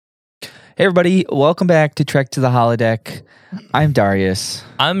Hey everybody, welcome back to Trek to the Holodeck. I'm Darius.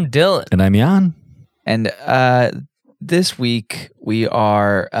 I'm Dylan. And I'm Jan. And this week we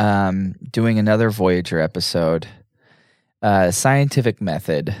are doing another Voyager episode, Scientific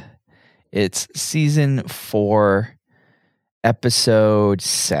Method. It's season 4, episode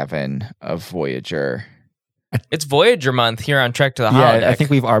 7 of Voyager. It's Voyager month here on Trek to the Holodeck. Yeah, I think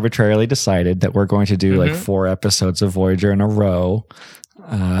we've arbitrarily decided that we're going to do like 4 episodes of Voyager in a row.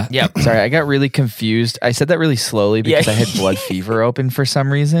 Yep. Sorry, I got really confused. I said that really slowly because I had blood fever open for some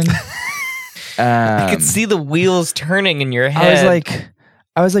reason. I could see the wheels turning in your head.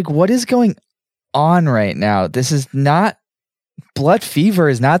 I was like, what is going on right now? This is not blood fever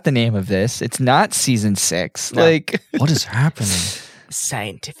is not the name of this. It's not season 6. No. What is happening?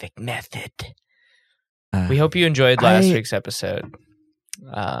 Scientific Method. We hope you enjoyed last week's episode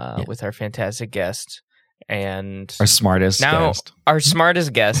with our fantastic guest and Our smartest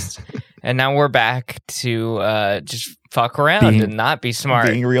guest. And now we're back to just fuck around and not be smart.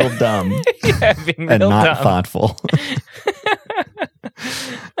 Being real dumb. Yeah, being real and not dumb. thoughtful.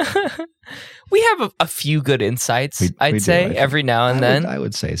 We have a few good insights, I'd say, every now and then. I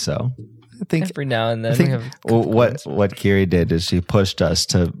would say so. I think every now and then. I think what Kiri did is she pushed us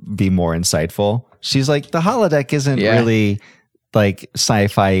to be more insightful. She's like, the holodeck isn't really like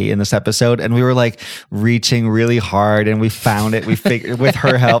sci-fi in this episode, and we were like reaching really hard, and we found it. We figured with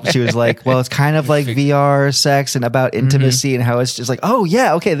her help, she was like, well, it's kind of like VR sex and about intimacy and how it's just like, oh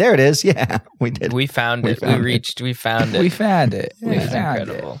yeah, okay, there it is. Yeah, we did. We found it. We found it. We found it. It was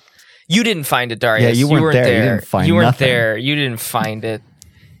incredible. You didn't find it, Darius. Yeah, you weren't there. You didn't find You weren't nothing. there. You didn't find it.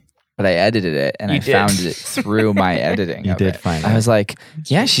 But I edited it, and I found it through my editing. You did find it. I was like,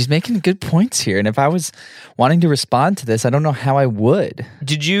 yeah, she's making good points here. And if I was wanting to respond to this, I don't know how I would.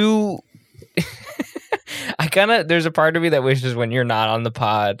 Did you... There's a part of me that wishes when you're not on the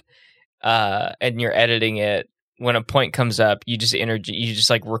pod and you're editing it, when a point comes up, you just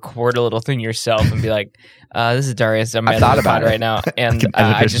like record a little thing yourself and be like, this is Darius. I'm editing the pod right now. And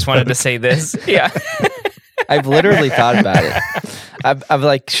I just wanted to say this. Yeah. I've literally thought about it. I'm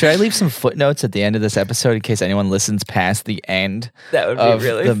like, should I leave some footnotes at the end of this episode in case anyone listens past the end that would of be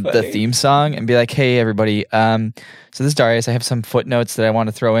really the theme song and be like, hey, everybody, so this is Darius. I have some footnotes that I want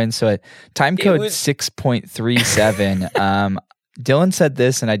to throw in. So at time code 6.37, Dylan said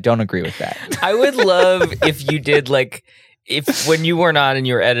this, and I don't agree with that. I would love if you did if when you were not in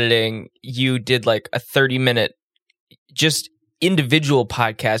your editing, you did like a 30-minute just individual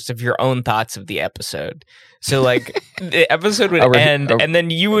podcast of your own thoughts of the episode. So like the episode would end and then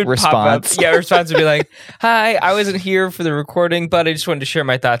you would pop up. Yeah, response would be like, hi, I wasn't here for the recording, but I just wanted to share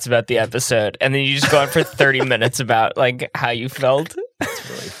my thoughts about the episode. And then you just go on for 30 minutes about like how you felt. It's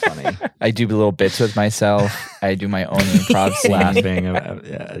really funny. I do little bits with myself. I do my own improv laughing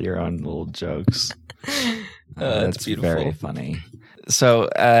at your own little jokes. That's beautiful. Very funny. So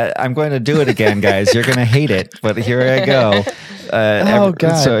I'm going to do it again, guys. You're going to hate it, but here I go.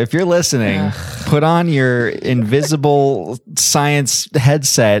 God. So if you're listening, put on your invisible science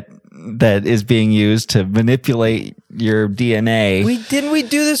headset that is being used to manipulate your DNA. Didn't we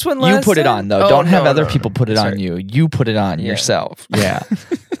do this one last time? You put it on, though. Don't have other people put it on you. You put it on yourself. Yeah.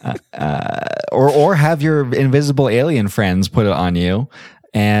 Or have your invisible alien friends put it on you.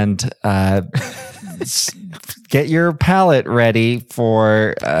 And get your palette ready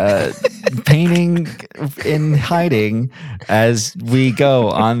for painting in hiding as we go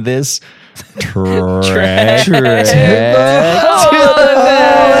on this trek to the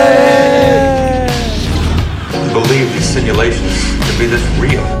I believe these simulations to be this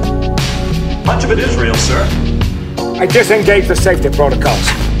real. Much of it is real, sir. I disengage the safety protocols.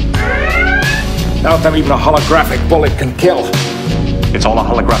 Not that even a holographic bullet can kill. It's all a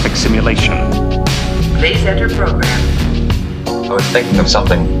holographic simulation. Please enter program. I was thinking of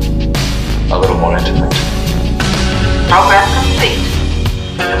something a little more intimate. Program complete.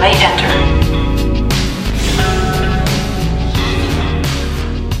 You may enter.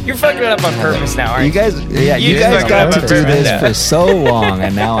 You're fucking it up on purpose now, aren't you? You guys, you guys got to do this for so long,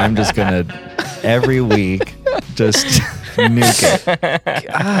 and now I'm just gonna every week just nuke it.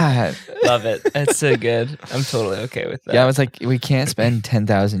 God. Love it. That's so good. I'm totally okay with that. Yeah, I was like, we can't spend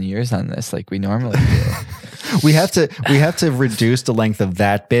 10,000 years on this like we normally do. We have to reduce the length of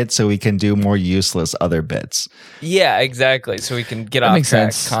that bit so we can do more useless other bits. Yeah, exactly. So we can get off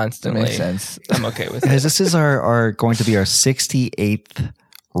track constantly. That makes sense. I'm okay with Guys, it. this is our going to be our 68th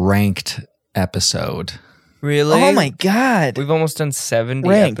ranked episode. Really? Oh my god. We've almost done 70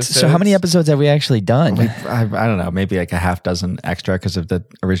 Ranked. episodes. So how many episodes have we actually done? I don't know, maybe like a half dozen extra because of the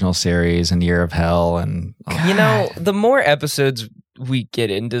original series and Year of Hell. And You know, the more episodes we get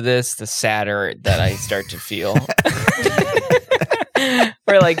into this, the sadder that I start to feel.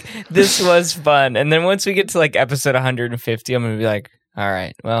 We're like, this was fun. And then once we get to like episode 150, I'm going to be like, all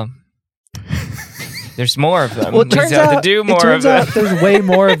right, well, there's more of them. Well, it We turns still have out, to do more it turns of out them. there's way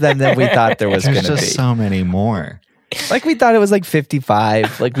more of them than we thought there was going there's to be. just so many more. Like we thought it was like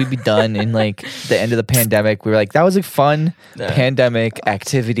 55, like we'd be done in like the end of the pandemic. We were like, that was a fun pandemic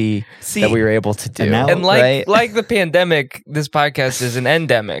activity that we were able to do. And now- And like right? like the pandemic, this podcast is an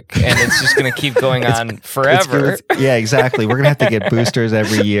endemic, and it's just going to keep going on forever. Yeah, exactly. We're gonna have to get boosters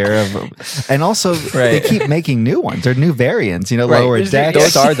every year, and also they keep making new ones. They're new variants. You know, Right. Lower Decks.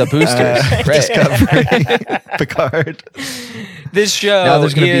 Those are the boosters. Discovery, Picard. This show Now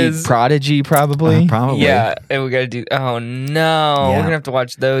there's going to is be Prodigy, probably. Probably. yeah, and we got to do. Oh no, we're gonna have to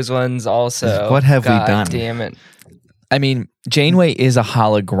watch those ones also. What have we God done? Damn it! I mean, Janeway is a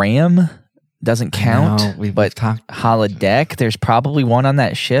hologram. Doesn't count. know, we've but talked- holodeck, there's probably one on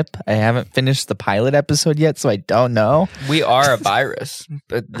that ship. I haven't finished the pilot episode yet, so I don't know. We are a virus,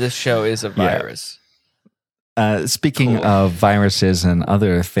 but this show is a virus. Speaking of viruses and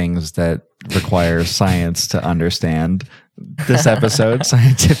other things that require science to understand, this episode,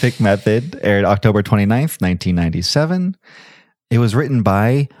 Scientific Method, aired October 29th, 1997. It was written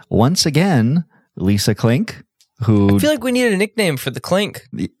by, once again, Lisa Klink, who... I feel like we need a nickname for the Clink.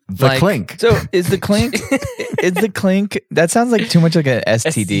 the like- Klink. So is the clink? Is the clink? That sounds like too much like an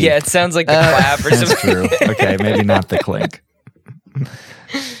STD. Yeah, it sounds like the clap or That's something. true. Okay, maybe not the Klink.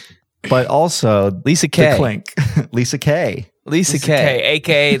 But also Lisa K. the Klink. Lisa K. Lisa Lisa K. K,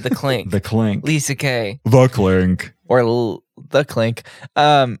 aka the Clink. The Klink. Lisa K. The Klink. Or the clink.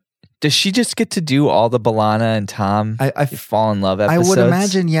 Does she just get to do all the B'Elanna and Tom I fall in love I episodes? would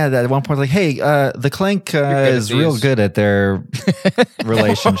imagine, yeah, that at one point, like, hey, the Clank good at is real these. good at their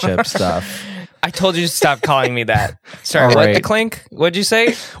relationship stuff. I told you to stop calling me that. Sorry, All what right. the Clink? What'd you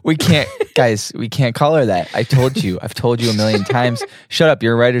say? We can't, guys, we can't call her that. I told you. I've told you a million times. Shut up.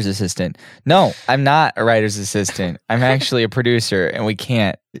 You're a writer's assistant. No, I'm not a writer's assistant. I'm actually a producer, and we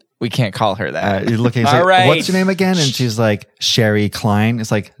can't call her that. You're looking, it's All like, right. what's your name again? And she's like, Sherry Klein. It's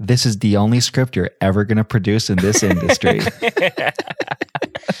like, this is the only script you're ever going to produce in this industry.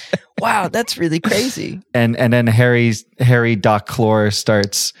 Wow, that's really crazy. And then Harry Doc Clore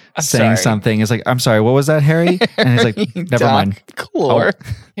starts saying sorry. something. He's like, I'm sorry, what was that, Harry? And he's like, never mind. Clore.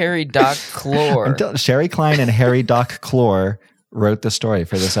 Harry Doc Clore. Sherry Klein and Harry Doc Clore wrote the story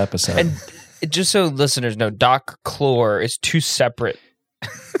for this episode. And just so listeners know, Doc Clore is two separate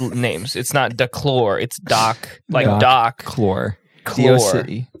names. It's not Declore. It's Doc, like Doc Clore. Clore.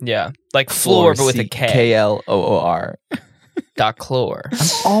 City. Yeah, like floor, but with a K. K-L-O-O-R. Doc Clore.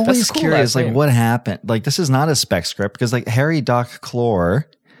 I'm always That's a cool curious, last like, name. what happened? Like, this is not a spec script because, like, Harry Doc Clore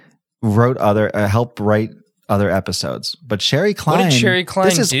wrote helped write other episodes, but Sherry Klein. What did Sherry Klein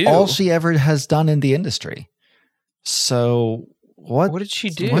This is do? all she ever has done in the industry. So what? What did she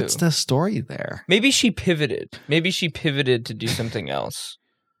do? What's the story there? Maybe she pivoted. Maybe she pivoted to do something else.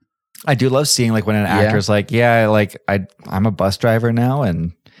 I do love seeing like when an actor's like, yeah, like I'm a bus driver now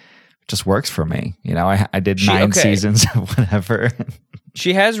and it just works for me. You know, I did 9 seasons of whatever.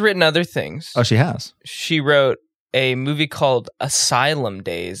 She has written other things. Oh, she has. She wrote a movie called Asylum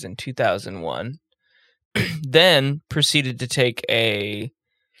Days in 2001, then proceeded to take a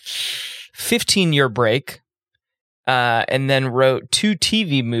 15-year break, and then wrote 2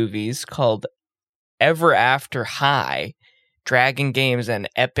 TV movies called Ever After High, Dragon Games, and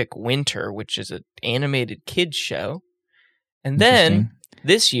Epic Winter, which is an animated kids show. And then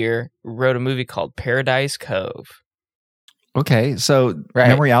this year wrote a movie called Paradise Cove. Okay, so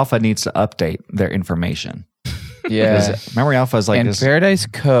Memory Alpha needs to update their information. Yeah. Memory Alpha is like and this. Paradise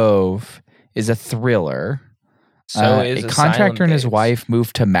Cove is a thriller. So is a Asylum contractor and his Days. wife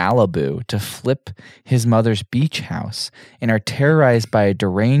moved to Malibu to flip his mother's beach house and are terrorized by a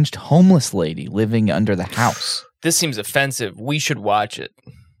deranged homeless lady living under the house. This seems offensive. We should watch it.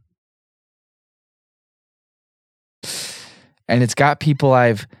 And it's got people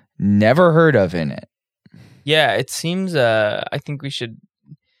I've never heard of in it. Yeah, it seems. I think we should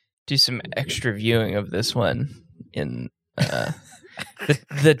do some extra viewing of this one. In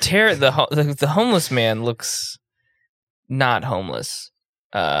the homeless man looks not homeless.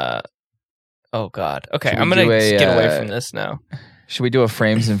 Oh God. Okay, Should we I'm gonna do a, get away from this now. Should we do a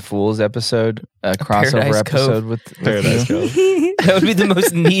Frames and Fools episode, a crossover Paradise episode Cove. with Paradise you? Cove. That would be the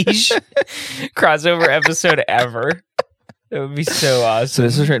most niche crossover episode ever. That would be so awesome. So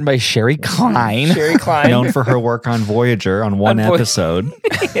this was written by Sherry Klein. Sherry Klein. Known for her work on Voyager on one episode.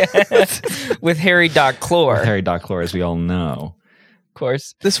 With Harry Doc Clore. Harry Doc Clore, as we all know. Of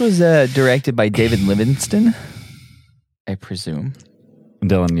course. This was directed by David Livingston, I presume.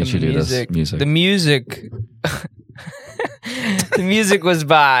 Dylan, you should do this music. The music... the music was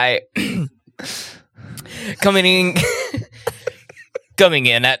by... coming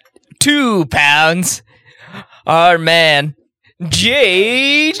in at 2 pounds, our man,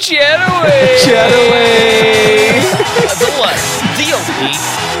 Jay Chataway. The one, the only,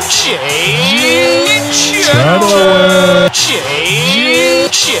 Jay Chataway.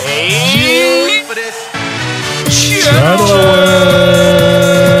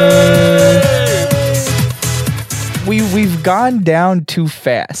 We've gone down too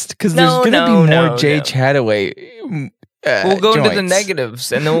fast because there's going to be more Jay Chataway. We'll go joints. into the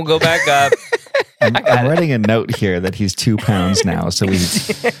negatives and then we'll go back up. I'm writing a note here that he's 2 pounds now, so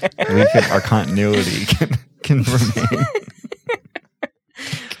our continuity can remain.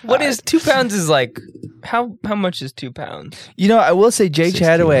 What is 2 pounds? Is like how much is 2 pounds? You know, I will say Jay 6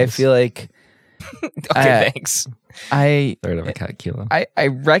 Chataway. kilos. I feel like Okay, thanks. Third of a cat kilo. I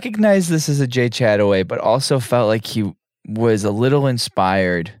recognize this as a Jay Chataway, but also felt like he was a little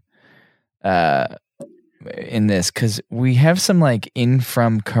inspired in this because we have some like in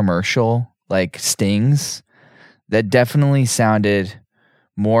from commercial like stings that definitely sounded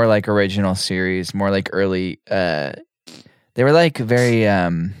more like original series, more like early. They were like very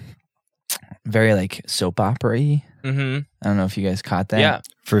like soap opera-y. Mm-hmm. I don't know if you guys caught that. Yeah,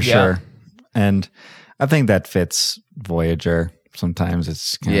 For sure. And I think that fits Voyager. Sometimes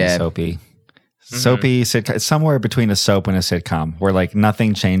it's kind of soapy. Soapy sitcom. It's somewhere between a soap and a sitcom where like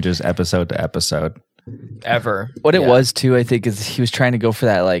nothing changes episode to episode. Ever. What it was too, I think, is he was trying to go for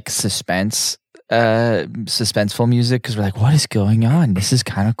that like suspenseful music because we're like, what is going on? This is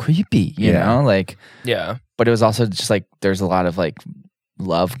kind of creepy, you know? Like, yeah. But it was also just like there's a lot of like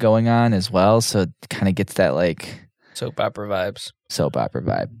love going on as well, so it kind of gets that like soap opera vibes. Soap opera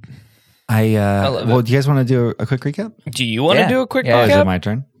vibe. I love do you guys want to do a quick recap? Do you want to do a quick recap? Is it my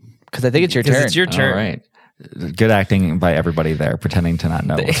turn? Because I think it's your turn. It's your turn. All right. Good acting by everybody there, pretending to not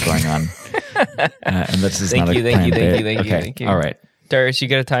know what's going on. And this is not a planned bit. Thank you. All right. Darius, you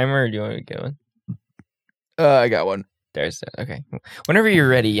got a timer or do you want me to get one? I got one. Darius, okay. Whenever you're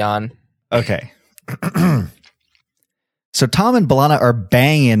ready, Jan. Okay. So Tom and B'Elanna are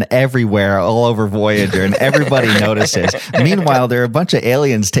banging everywhere all over Voyager, and everybody notices. Meanwhile, there are a bunch of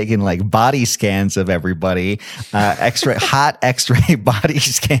aliens taking like body scans of everybody, hot X-ray body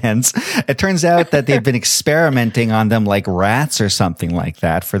scans. It turns out that they've been experimenting on them like rats or something like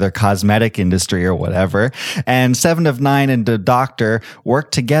that for their cosmetic industry or whatever. And Seven of Nine and the Doctor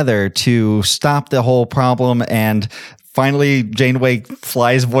work together to stop the whole problem. And finally, Janeway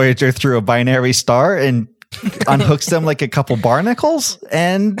flies Voyager through a binary star and unhooks them like a couple barnacles,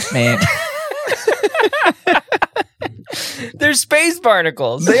 and man, they're space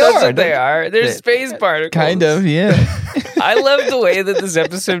barnacles. They That's are. what they are. They're space barnacles. Kind of, yeah. I love the way that this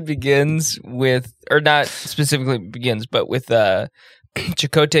episode begins with, or not specifically begins, but with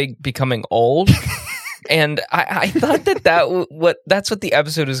Chakotay becoming old. And I thought that's what the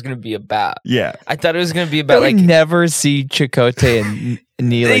episode was going to be about. Yeah, I thought it was going to be about like never see Chakotay and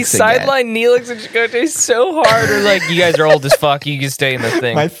Neelix they again. sideline Neelix and Chakotay so hard. Or like, you guys are old as fuck. You can stay in the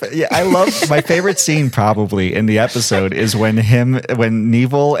thing. I love my favorite scene probably in the episode is when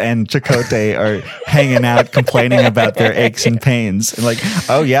Neville and Chakotay are hanging out complaining about their aches and pains and like,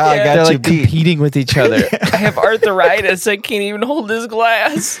 oh yeah, I got They're you like beat. competing with each other. I have arthritis. I can't even hold this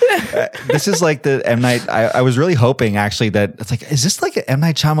glass. This is like the M. Night. I was really hoping actually that it's like, is this like M.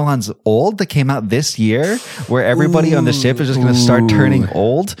 Night Shyamalan's Old that came out this year where everybody on the ship is just going to start turning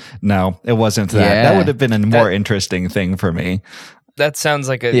old? No, it wasn't that. Yeah. That would have been a more interesting thing for me. That sounds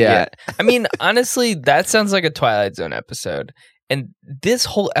like a Yeah. I mean, honestly, that sounds like a Twilight Zone episode. And this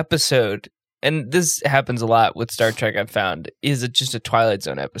whole episode, and this happens a lot with Star Trek, I've found, is it just a Twilight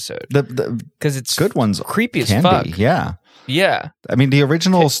Zone episode? Because it's good ones creepy as can fuck. be, yeah. Yeah. I mean, the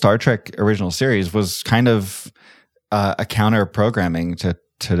original Star Trek original series was kind of a counter programming to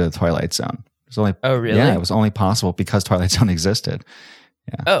the Twilight Zone. It was only, Oh, really? Yeah, it was only possible because Twilight Zone existed.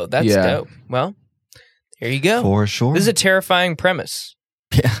 Yeah. Oh, that's dope. Well, here you go. For sure. This is a terrifying premise.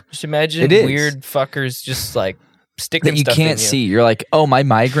 Yeah. Just imagine It is. weird fuckers just like sticking that you stuff can't in see. You're like, oh, my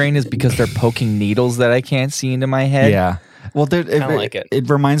migraine is because they're poking needles that I can't see into my head. Yeah. Well, like it. It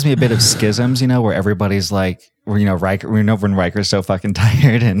reminds me a bit of Schisms, where everybody's like, Riker. We know when Riker's so fucking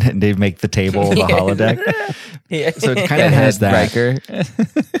tired, and they make the table the holodeck. So it kind of has that Riker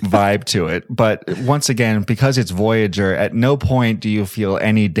vibe to it. But once again, because it's Voyager, at no point do you feel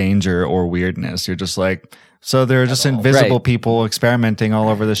any danger or weirdness. You're just like, so there are just invisible people experimenting all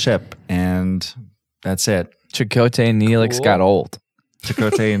over the ship, and that's it. Chakotay and Neelix got old.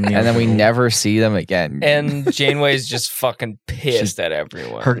 Chakotay and Neelix. And then we never see them again. And Janeway's just fucking pissed at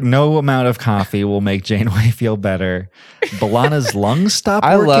everyone. No amount of coffee will make Janeway feel better. B'Elanna's lungs stop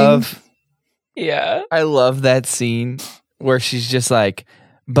working. I love that scene where she's just like,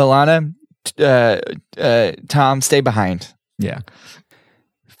 B'Elanna, Tom, stay behind. Yeah.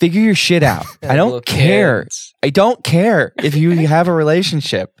 Figure your shit out. I don't care. I don't care if you have a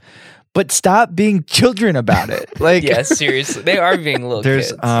relationship. But stop being children about it. Like, yeah, seriously, they are being little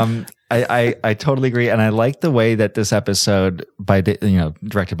kids. I totally agree, and I like the way that this episode,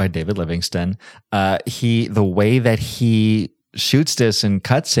 directed by David Livingston, the way that he shoots this and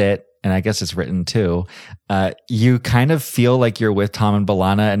cuts it, and I guess it's written too. You kind of feel like you're with Tom and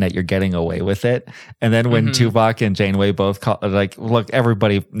B'Elanna and that you're getting away with it. And then when Tuvok and Janeway both call, like, look,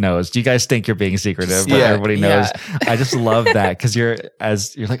 everybody knows. Do you guys think you're being secretive? But everybody knows. I just love that because you're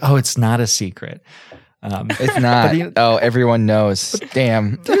like, oh, it's not a secret. It's not. Everyone knows.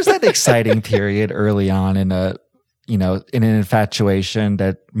 Damn. There's that exciting period early on in an infatuation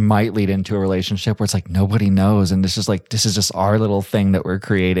that might lead into a relationship where it's like nobody knows, and this is just our little thing that we're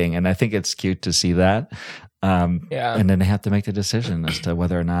creating, and I think it's cute to see that. And then they have to make the decision as to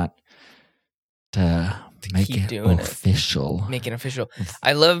whether or not to make it official. Make it official.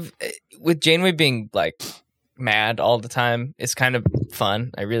 I love with Janeway being like mad all the time. It's kind of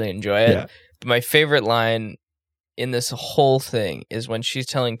fun. I really enjoy it. Yeah. But my favorite line in this whole thing is when she's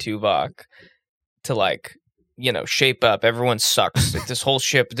telling Tuvok to shape up. Everyone sucks. Like, this whole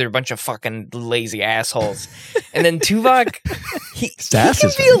ship, they're a bunch of fucking lazy assholes. And then Tuvok, he can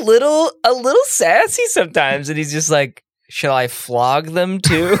be a little sassy sometimes, and he's just like, "Shall I flog them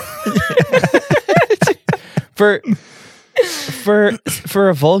too?" For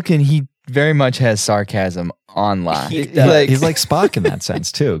a Vulcan, he very much has sarcasm on lock. He's like Spock in that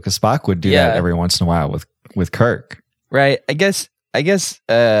sense too, because Spock would do that every once in a while with Kirk. Right. I guess.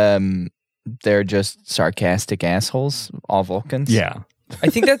 They're just sarcastic assholes, all Vulcans. Yeah. I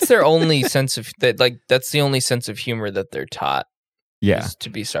think that's their only sense of that. Like, that's the only sense of humor that they're taught. Yeah. Is to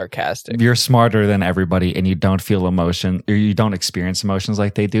be sarcastic. You're smarter than everybody, and you don't feel emotion, or you don't experience emotions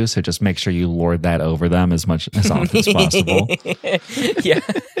like they do. So just make sure you lord that over them as often as possible. Yeah.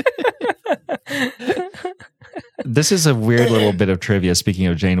 This is a weird little bit of trivia. Speaking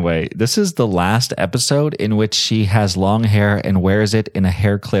of Janeway, this is the last episode in which she has long hair and wears it in a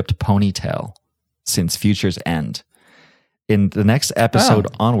hair-clipped ponytail since Future's End. In the next episode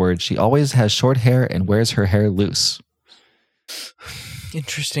onward, she always has short hair and wears her hair loose.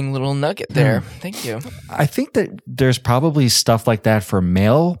 Interesting little nugget there. Thank you. I think that there's probably stuff like that for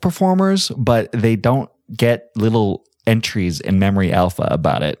male performers, but they don't get little entries in Memory Alpha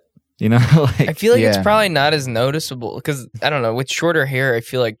about it. I feel like it's probably not as noticeable because, I don't know, with shorter hair, I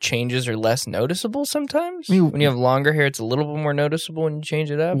feel like changes are less noticeable sometimes. When you have longer hair, it's a little bit more noticeable when you change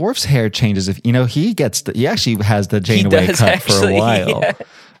it up. Worf's hair changes if, he actually has the Janeway cut for a while.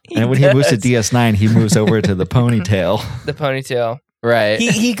 Yeah, and when he moves to DS9, he moves over to the ponytail. The ponytail. Right.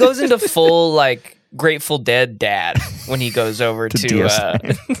 He goes into full, Grateful Dead dad when he goes over to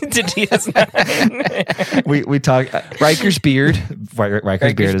DS9. we talk Riker's beard.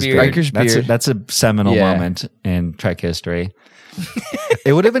 Riker's beard is great. That's a seminal moment in Trek history.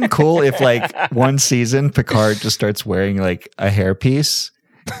 It would have been cool if one season Picard just starts wearing a hairpiece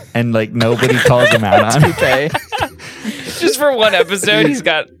and nobody calls him out on it. Just for one episode, he's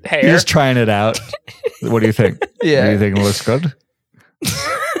got hair. He's trying it out. What do you think? Yeah. Do you think it looks good?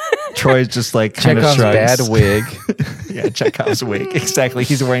 Troy's just kind of Chekhov's shrugs. bad wig. Yeah, Chekhov's wig. Exactly.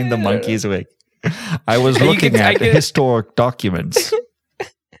 He's wearing the monkey's wig. I was looking at the historic documents.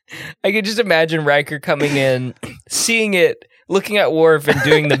 I could just imagine Riker coming in, seeing it, looking at Worf and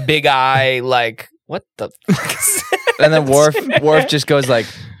doing the big eye, what the fuck is that? And then Worf just goes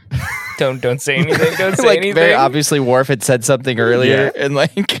Don't say anything. Don't say anything. Very obviously, Worf had said something earlier, and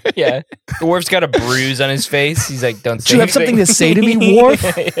yeah, Worf's got a bruise on his face. He's like, "Don't say." Do you have something to say to me, Worf?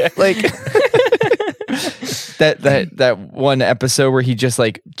 That one episode where he just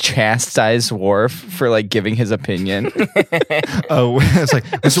chastised Worf for giving his opinion.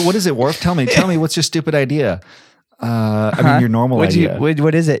 It's so what is it, Worf? Tell me, what's your stupid idea? I mean, your normal idea.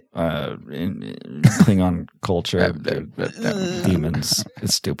 What is it? In Klingon culture, demons.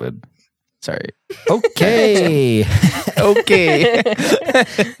 It's stupid. Sorry. Okay. Okay.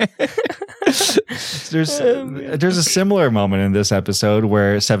 There's a similar moment in this episode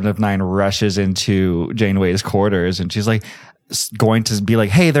where Seven of Nine rushes into Janeway's quarters and she's like going to be like,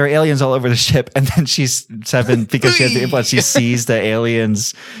 hey, there are aliens all over the ship. And then she's Seven, because she has the implant, she sees the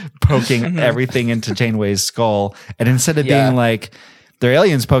aliens poking everything into Janeway's skull. And instead of being like, there are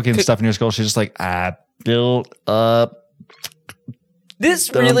aliens poking stuff in your skull, she's just like, build up.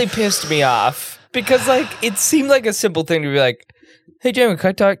 This really pissed me off because like it seemed like a simple thing to be like, hey, Janeway, can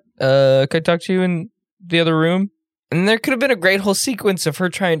I talk to you in the other room? And there could have been a great whole sequence of her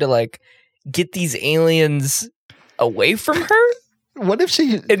trying to like get these aliens away from her. What if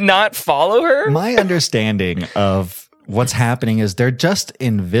she and not follow her? My understanding of what's happening is they're just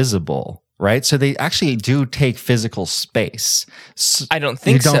invisible, right? So they actually do take physical space. I don't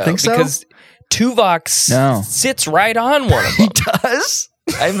think so. You don't think so? Because Tuvok sits right on one of them. He does?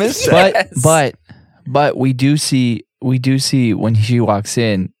 I missed that. But we do see when she walks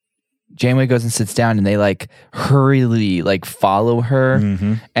in, Janeway goes and sits down and they like hurriedly like follow her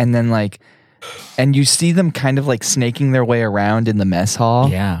and then like and you see them kind of like snaking their way around in the mess hall.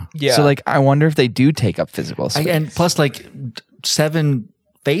 Yeah. So like I wonder if they do take up physical space. And plus like Seven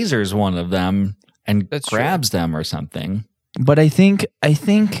phasers one of them and That's grabs them or something. But I think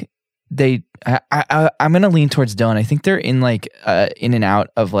they I'm gonna lean towards Dylan. I think they're in like in and out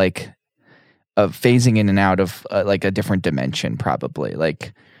of like of phasing in and out of like a different dimension probably.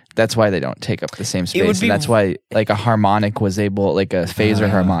 Like that's why they don't take up the same space. And that's why like a harmonic was able, like a phaser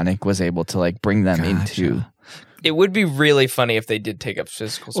harmonic was able to like bring them into. It would be really funny if they did take up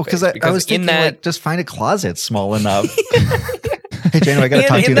physical space. Well, because I was thinking like just find a closet small enough. Hey, Janeway, I gotta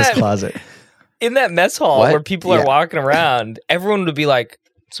talk to you in this closet. In that mess hall where people are walking around, everyone would be like,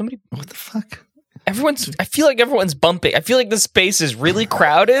 somebody, what the fuck? I feel like everyone's bumping. I feel like the space is really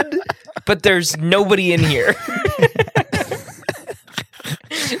crowded, but there's nobody in here.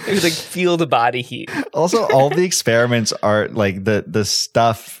 It was like feel the body heat. Also, all the experiments are like the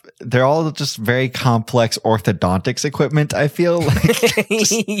stuff. They're all just very complex orthodontics equipment. I feel like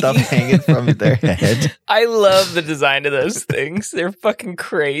just stuff hanging from their head. I love the design of those things. They're fucking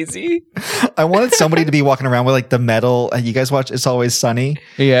crazy. I wanted somebody to be walking around with like the metal. You guys watch It's Always Sunny?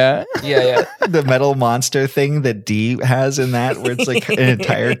 Yeah. The metal monster thing that Dee has in that, where it's like an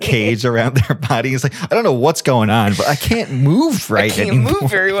entire cage around their body. It's like, I don't know what's going on, but I can't move right anymore. Move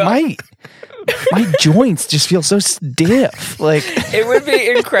very well. My joints just feel so stiff. Like it would be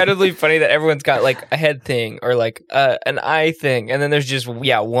incredibly funny that everyone's got like a head thing or like an eye thing, and then there's just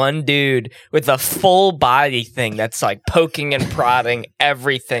one dude with a full body thing that's like poking and prodding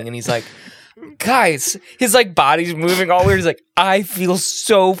everything, and he's like, guys, his like body's moving all weird. He's like, I feel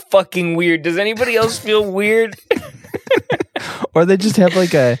so fucking weird. Does anybody else feel weird? Or they just have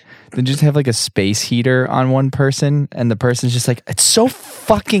like a space heater on one person, and the person's just like, it's so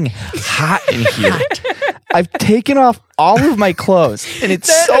fucking hot in here. I've taken off all of my clothes, and it's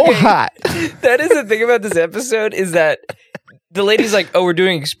hot. That is the thing about this episode, is that the lady's like, oh, we're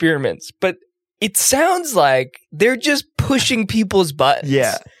doing experiments, but it sounds like they're just pushing people's buttons.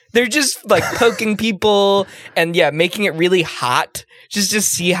 Yeah. They're just like poking people and making it really hot just to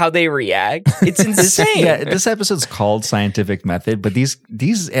see how they react. It's insane. This episode's called Scientific Method, but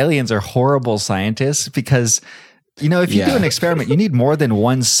these aliens are horrible scientists because, you know, if you do an experiment, you need more than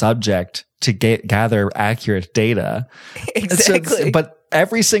one subject to gather accurate data. Exactly. But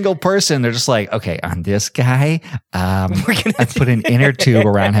every single person, they're just like, okay, on this guy, I put an inner tube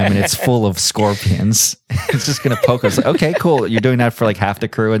around him and it's full of scorpions. It's just going to poke us. Like, okay, cool. You're doing that for like half the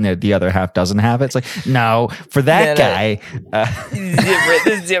crew and the other half doesn't have it. It's like, no, for that guy.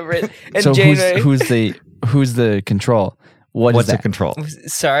 Different. And so Janeway, who's the control? What's the control?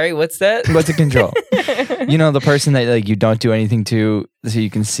 Sorry, what's that? What's the control? You know, the person that like you don't do anything to, so you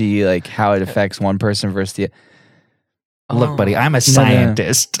can see like how it affects one person versus the. Look, buddy, I'm a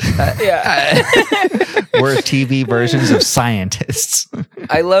scientist. We're TV versions of scientists.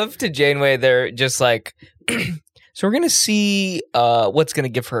 I love to Janeway. They're just like, so we're going to see what's going to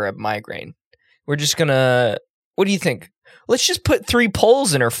give her a migraine. We're just going to, what do you think? Let's just put 3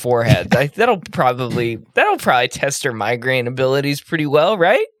 poles in her forehead. That'll probably test her migraine abilities pretty well,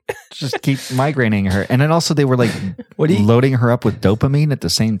 right? Just keep migraining her. And then also they were like loading her up with dopamine at the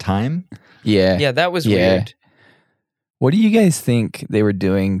same time. Yeah, that was weird. What do you guys think they were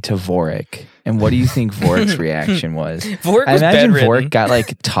doing to Vorik? And what do you think Vorik's reaction was? Vorik was I imagine bedridden. Vorik got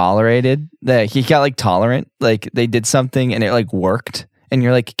like tolerated. He got like tolerant. Like they did something and it like worked. And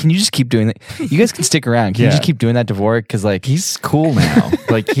you're like, can you just keep doing that? You guys can stick around. Can you just keep doing that to Vorik? Because like he's cool now.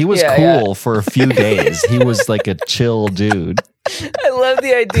 Like he was cool for a few days. He was like a chill dude. I love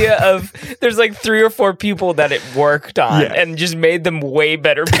the idea of there's like 3 or 4 people that it worked on and just made them way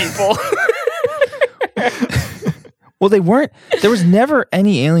better people. Well, they weren't. There was never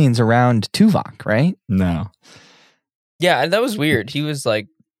any aliens around Tuvok, right? No. Yeah, that was weird. He was like,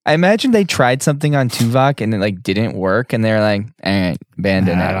 I imagine they tried something on Tuvok and it like didn't work, and they're like,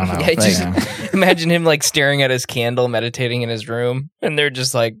 abandon it. I don't know. yeah, just imagine him like staring at his candle, meditating in his room, and they're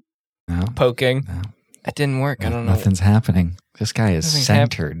just like No. poking. No. It didn't work. I don't know. Nothing's happening. This guy is Nothing's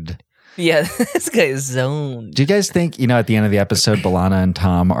centered. Yeah, this guy is zoned. Do you guys think, at the end of the episode, B'Elanna and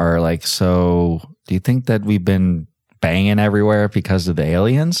Tom are like, so do you think that we've been banging everywhere because of the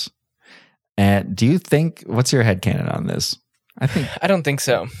aliens? And do you think, what's your headcanon on this? I don't think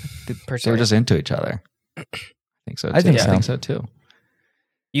so. They Personally, were just into each other. I think so too. I think I so. think so too.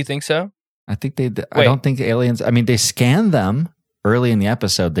 you think so? I think I Wait. don't think aliens, they scan them early in the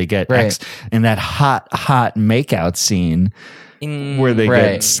episode. They get Right. in that hot makeout scene where they Right.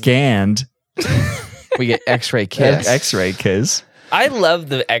 get scanned. We get X-ray kiss. X-ray kiss. I love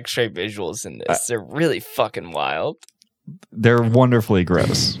the X-ray visuals in this. They're really fucking wild. They're wonderfully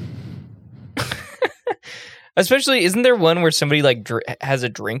gross. Especially, isn't there one where somebody like has a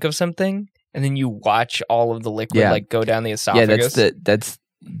drink of something, and then you watch all of the liquid Yeah. like go down the Yeah, esophagus? that's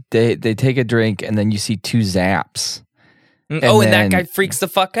they take a drink and then you see 2 zaps. And and that then- guy freaks the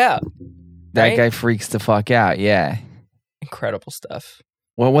fuck out. That Right? guy freaks the fuck out. Yeah. Incredible stuff.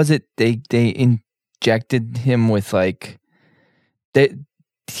 What was it? They injected him with like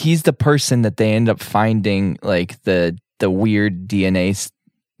he's the person that they end up finding like the weird DNA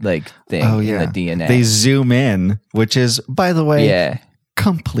like thing Oh, in yeah. the DNA. They zoom in, which is, by the way, yeah.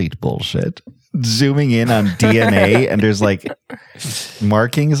 complete bullshit. Zooming in on DNA and there's like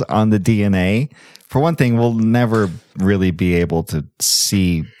markings on the DNA. For one thing, we'll never really be able to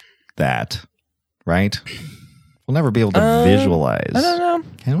see that, right? We'll never be able to visualize. I don't know.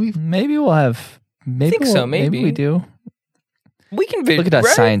 Can we? Maybe we'll have. Maybe think so, Maybe maybe. we do. We can Look at us,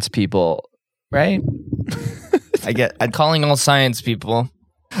 right? science people, right? I'm calling all science people.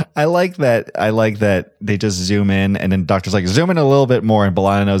 I like that they just zoom in and then doctor's like, zoom in a little bit more, and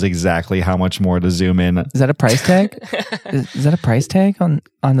B'Elanna knows exactly how much more to zoom in. Is that a price tag? is that a price tag on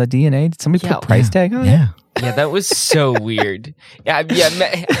the DNA? Did somebody Yeah. put a price tag on it? Yeah. Yeah, that was so weird.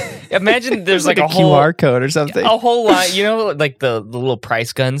 Imagine there's Like like, a a whole QR code or something. a whole line, like the little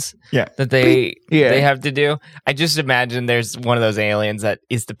price guns Yeah. that they Yeah. have to do. I just imagine there's one of those aliens that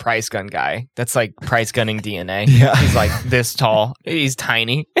is the price gun guy. That's like price gunning DNA. Yeah. He's like this tall. He's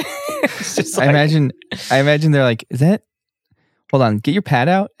tiny. It's just I like, imagine they're like, is that? Hold on, get your pad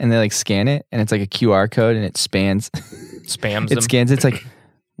out, and they like scan it, and it's like a QR code, and it spans. spams It them. scans. It's like,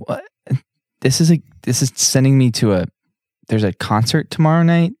 what? This is sending me to there's a concert tomorrow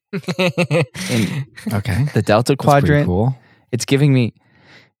night in Okay. the Delta That's pretty Quadrant. cool. It's giving me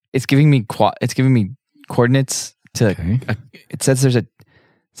coordinates to. Okay. It says there's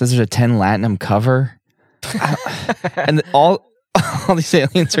a 10 Latinum cover, and all these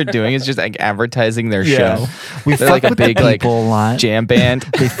aliens are doing is just like advertising their show. We They're fuck like a with big the like people a lot. jam band.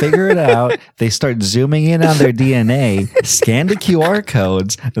 They figure it out. They start zooming in on their DNA, scan the QR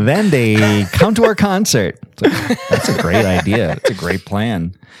codes, then they come to our concert. It's like, that's a great idea. It's a great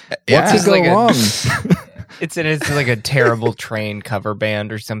plan. Yeah. What could go Like a- wrong? It's like a terrible train cover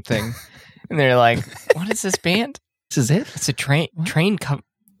band or something. And they're like, what is this band? This is it? It's a train cover.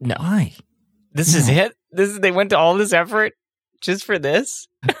 No. Why? This is it? They went to all this effort just for this?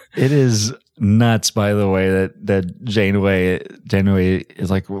 It is nuts, by the way, that Janeway is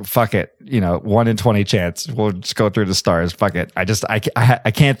like, well, fuck it, 1 in 20 chance. We'll just go through the stars. Fuck it. I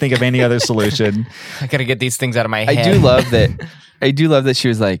can't think of any other solution. I gotta get these things out of my head. I do love that she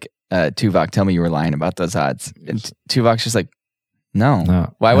was like, Tuvok, tell me you were lying about those odds. And Tuvok's just like,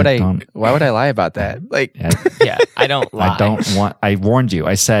 no. Why would I lie about that? Like, Yeah, I don't lie. I warned you.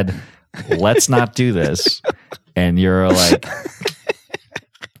 I said, let's not do this. And you're like,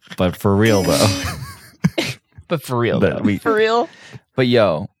 but for real though. But for real, That though. we- For real? but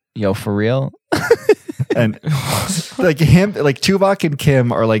yo, for real? And like Tuvok and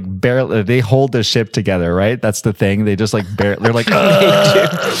Kim are like barely, they hold the ship together, right? That's the thing. They just like they're like,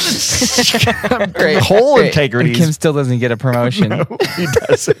 whole Great. integrity. And Kim still doesn't get a promotion. No, he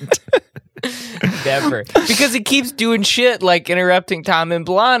doesn't. Never. Because he keeps doing shit like interrupting Tom and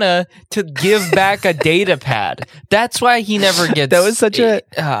B'Elanna to give back a data pad. That's why he never gets. That was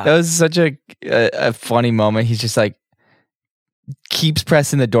such a funny moment. He's just like keeps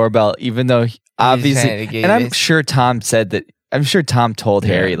pressing the doorbell, even though obviously, and I'm sure Tom said that. I'm sure Tom told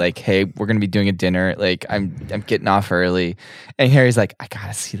Harry like, "Hey, we're gonna be doing a dinner. Like, I'm getting off early," and Harry's like, "I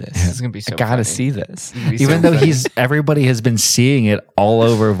gotta see this. This is gonna be so I gotta funny. see this." Even though everybody has been seeing it all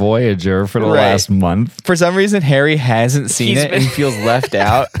over Voyager for the Right. last month. For some reason, Harry hasn't seen He's it and been- feels left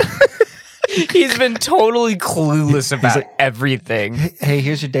out. He's been totally clueless about everything. Hey,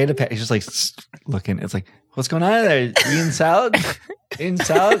 here's your data pack. He's just like looking. It's like, what's going on there? Eating salad? Eating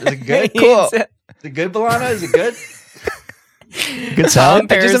salad? Is it good? Cool. Is it good, B'Elanna? Is it good? Good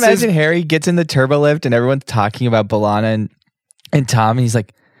salad. I just imagine Harry gets in the turbo lift and everyone's talking about B'Elanna and Tom, and he's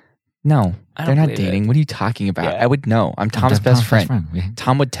like, no, they're not dating. What are you talking about? Yeah. I would know. I'm Tom's best friend.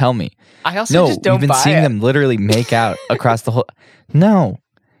 Tom would tell me. I also just don't we've been buy seeing it. them literally make out across the whole. No,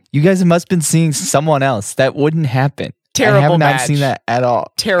 you guys must have been seeing someone else. That wouldn't happen. Terrible I have not match. seen that at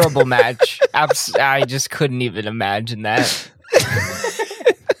all. Terrible match. I just couldn't even imagine that.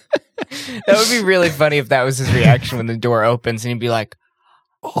 That would be really funny if that was his reaction when the door opens and he'd be like,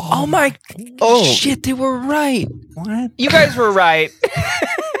 oh my shit, they were right. What? You guys were right.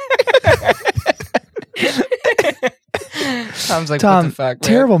 Tom's like, Tom, what the fuck? man?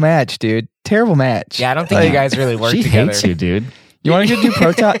 terrible match, dude. Terrible match. Yeah, I don't think you guys really work She together. hates you, dude. You want to go do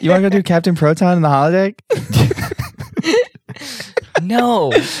Proton? You want to go do Captain Proton in the holodeck?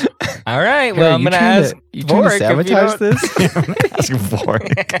 No. All right. Well, I'm going to ask You trying to Vorik if you sabotage don't- this? I'm gonna ask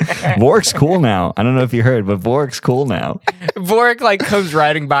Vorik. Vorik's cool now. I don't know if you heard, but Vorik's cool now. Vorik like comes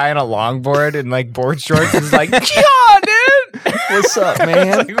riding by on a longboard and like board shorts and is like, yeah, dude. What's up,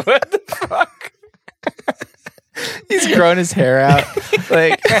 man? Like, what the fuck? He's growing his hair out.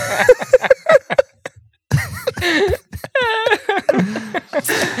 Like,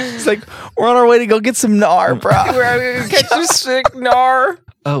 it's like, we're on our way to go get some gnar, bro. We're going to catch you sick, Gnar.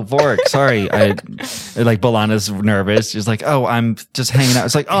 Oh, Vorik, sorry. Like B'Elanna's nervous. She's like, oh, I'm just hanging out.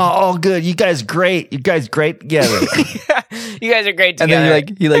 It's like, oh, all good. You guys great. You guys great together. You guys are great And together.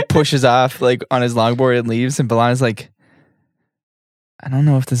 then he pushes off like on his longboard and leaves. And B'Elanna's like, I don't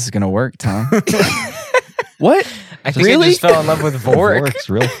know if this is gonna work, Tom. What? I think really? I just fell in love with Vorik. Vorik's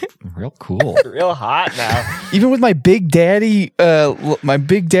real cool. Real hot now. Even with my Big Daddy,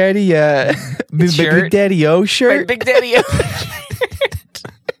 Big Daddy O My shirt. Big Daddy.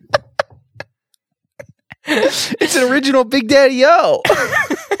 It's an original Big Daddy O.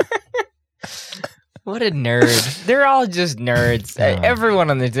 What a nerd. They're all just nerds. Everyone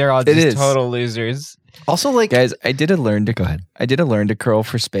on this, they're all just is. total losers. Also, like, Guys, I did a learn to learn to curl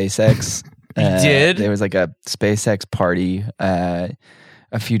for SpaceX. did? There was like a SpaceX party a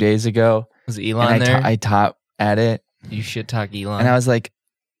few days ago. Was Elon And there? I taught at it, You should talk Elon. and I was like,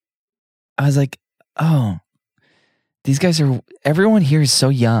 oh, these guys everyone here is so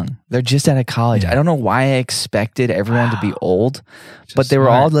young. They're just out of college. Yeah. I don't know why I expected everyone to be old, but they were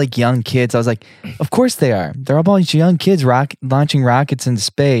smart. all like young kids. I was like, of course they are. They're all a bunch of young kids launching rockets into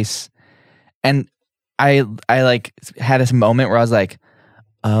space. And I like had a moment where I was like,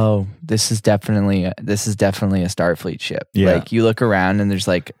 oh, this is definitely a Starfleet ship. Yeah. Like you look around and there's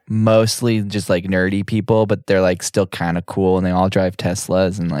like mostly just like nerdy people, but they're like still kind of cool and they all drive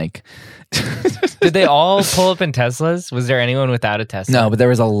Teslas and like Did they all pull up in Teslas? Was there anyone without a Tesla? no, but there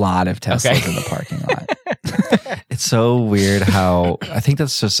was a lot of Teslas Okay. in the parking lot. it's so weird how I think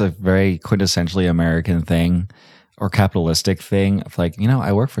that's just a very quintessentially American thing or capitalistic thing. Of like,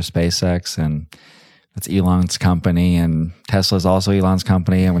 I work for SpaceX and it's Elon's company, and Tesla's also Elon's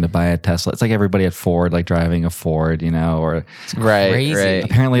company. I'm going to buy a Tesla. It's like everybody at Ford, like driving a Ford, or Right, crazy. right.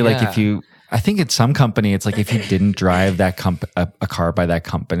 apparently, like Yeah. I think at some company, it's like if you didn't drive that a car by that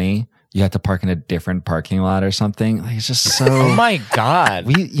company, you had to park in a different parking lot or something. Like it's just so. Oh my God.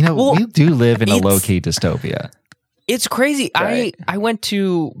 we do live in a it's- low key dystopia. It's crazy. Right. I went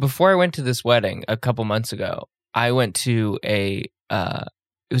to, before I went to this wedding a couple months ago, I went to it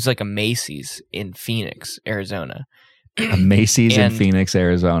was like a Macy's in Phoenix, Arizona. A Macy's in And- Phoenix,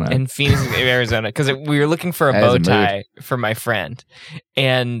 Arizona. In Phoenix, Arizona, because we were looking for a That is bow a mood. tie for my friend.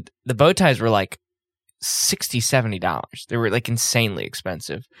 And the bow ties were like $60, $70. They were like insanely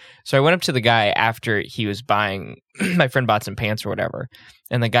expensive. So I went up to the guy after he was buying, my friend bought some pants or whatever.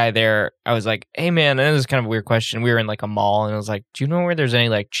 And the guy there, I was like, hey man, I know this is kind of a weird question. We were in like a mall and I was like, do you know where there's any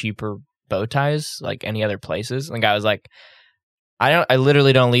like cheaper bow ties, like any other places? And the guy was like, I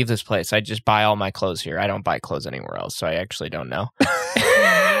literally don't leave this place. I just buy all my clothes here. I don't buy clothes anywhere else. So I actually don't know.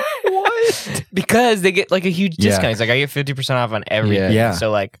 What? Because they get like a huge discount. Yeah. He's like, I get 50% off on everything. Yeah.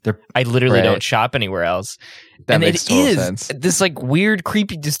 So like, They're- I literally Right. don't shop anywhere else. That and makes it total is sense. this like weird,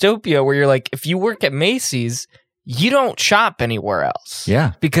 creepy dystopia where you're like, if you work at Macy's, you don't shop anywhere else.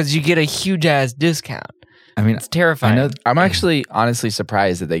 Yeah. Because you get a huge ass discount. I mean, It's terrifying. I know I'm actually honestly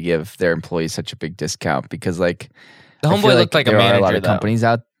surprised that they give their employees such a big discount because like the I homeboy feel looked like a there manager are a lot of though. companies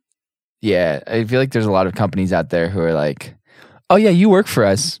out. Yeah, I feel like there's a lot of companies out there who are like, "Oh yeah, you work for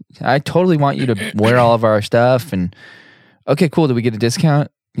us. I totally want you to wear all of our stuff." And okay, cool. Do we get a discount?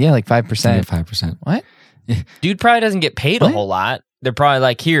 Yeah, like 5%. 5%. What? Dude probably doesn't get paid a What? whole lot. They're probably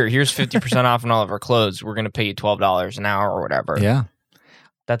like, here's 50% off on all of our clothes. We're going to pay you $12 an hour or whatever. Yeah.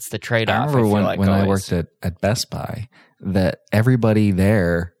 That's the I trade-off. remember when I worked at Best Buy that everybody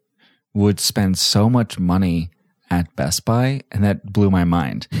there would spend so much money at Best Buy, and that blew my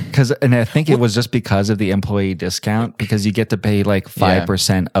mind. And I think it was just because of the employee discount, because you get to pay like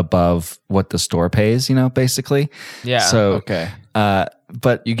 5% above what the store pays, basically. Yeah. So, Okay.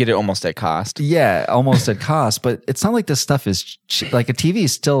 but You get it almost at cost. yeah, almost at cost, but it's not like this stuff is like a TV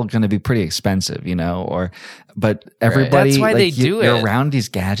is still going to be pretty expensive, but everybody, That's why they do you're it. around these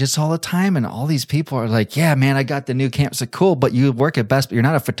gadgets all the time. And all these people are like, yeah, man, I got the new camera. It's like, cool, but you work at Best, you're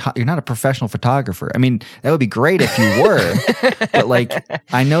not a professional photographer. I mean, that would be great if you were, but like,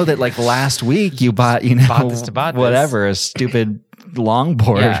 I know that like last week you bought, bought this. whatever, a stupid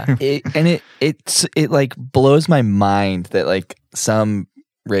longboard. Yeah. It like blows my mind that like some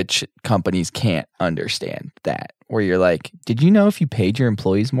rich companies can't understand that, where you're like, did you know if you paid your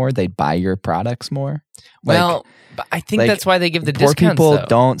employees more, they'd buy your products more? Well, but I think that's why they give the poor discounts. people though.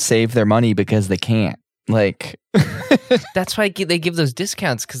 don't save their money because they can't. Like, That's why they give those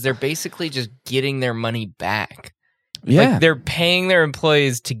discounts, because they're basically just getting their money back. yeah, Like they're paying their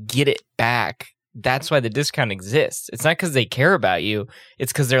employees to get it back. That's why the discount exists. It's not because they care about you.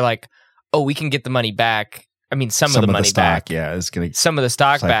 It's because they're like, oh, we can get the money back. I mean, some of the money stock, back. yeah, is going to. Some of the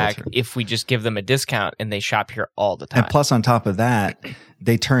stock cycle back through. if we just give them a discount and they shop here all the time. And plus, on top of that,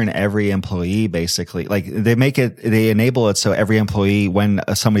 they turn every employee basically like they enable it so every employee, when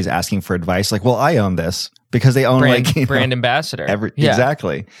somebody's asking for advice, like, well, I own this, because they own brand ambassador. Yeah.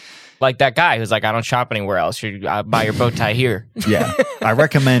 Exactly. Like that guy who's like, I don't shop anywhere else. I buy your bow tie here. Yeah, I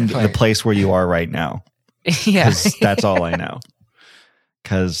recommend the place where you are right now, Yeah. because that's all I know.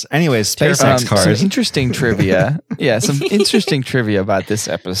 Because, anyways, SpaceX some cars. interesting trivia. Yeah, some interesting trivia about this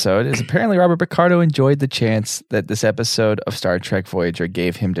episode is apparently Robert Picardo enjoyed the chance that this episode of Star Trek Voyager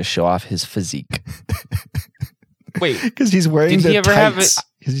gave him to show off his physique. Wait, Because he's wearing Did the he ever have tights.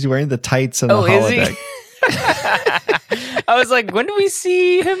 Because he's wearing the tights and Oh, the is he? holodeck. I was like, when do we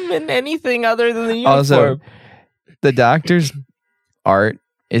see him in anything other than the uniform? Also, the Doctor's art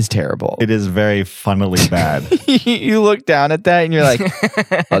is terrible. It is very funnily bad. You look down at that and you're like,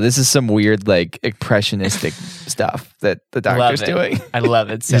 oh, this is some weird, like, impressionistic stuff that the Love Doctor's it. doing. I love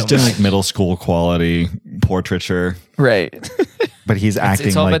it so He's doing much. like middle school quality portraiture, Right. but he's acting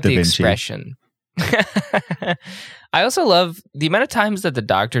It's all like about Da the Vinci. expression. I also love the amount of times that the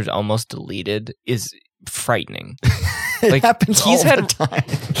Doctor's almost deleted is frightening. It Like, happens he's all had- the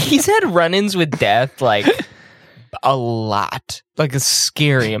time. He's had run-ins with death like a lot, like a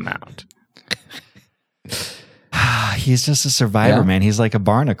scary amount. He's just a survivor, Yeah. man. He's like a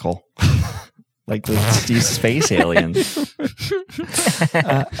barnacle. Like these space aliens.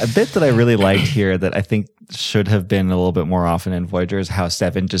 A bit that I really liked here that I think should have been a little bit more often in Voyager is how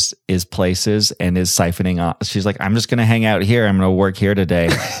Seven just is places and is siphoning off. She's like, I'm just going to hang out here. I'm going to work here today.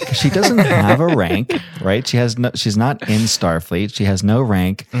 She doesn't have a rank, right? She's not in Starfleet. She has no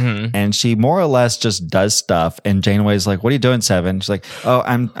rank. And she more or less just does stuff. And Janeway's like, what are you doing, Seven? She's like, oh,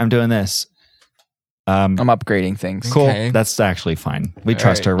 I'm doing this. I'm upgrading things. Cool. Okay. That's actually fine. We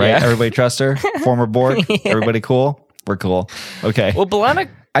trust right. her, right? Yeah. Everybody trust her? Former Borg? Everybody cool? We're cool. Okay. Well, B'Elanna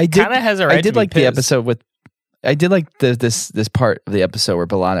I did kind of has a right I did to be like the pissed. episode with. I did like this part of the episode where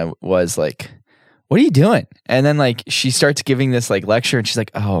B'Elanna was like, "What are you doing?" And then like she starts giving this like lecture, and she's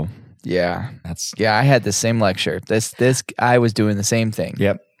like, "Oh yeah, That's I had the same lecture. This I was doing the same thing."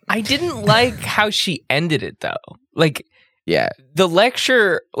 yep. I didn't like how she ended it though. Like Yeah, the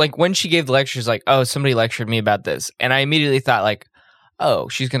lecture, like when she gave the lecture, she's like, "Oh, somebody lectured me about this," and I immediately thought like, "Oh,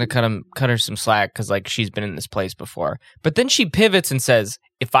 she's gonna cut her some slack because like she's been in this place before." But then she pivots and says,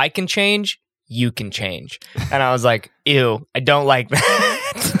 "If I can change, you can change," and I was like, "Ew, I don't like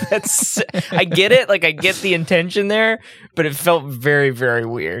that." That's I get it, like I get the intention there, but it felt very, very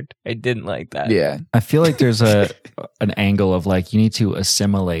weird. I didn't like that. yeah. I feel like there's an angle of like you need to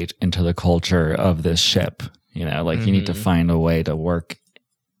assimilate into the culture of this ship. You know, like you need to find a way to work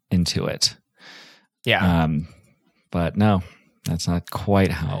into it. Yeah. But no, that's not quite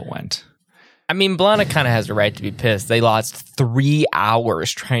how it went. I mean, B'Elanna kind of has a right to be pissed. They lost 3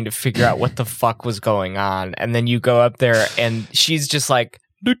 hours trying to figure out what the fuck was going on. And then you go up there and she's just like,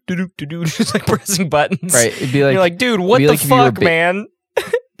 do, just like pressing buttons. Right. It'd be And like you're like, dude, what it'd be the like if you were fuck, man?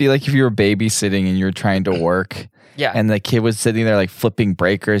 be like if you were babysitting and you were trying to work. Yeah. And the kid was sitting there like flipping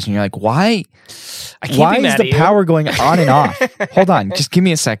breakers, and you're like, "Why? I can't Why be is mad the at you. power going on and off? Hold on, just give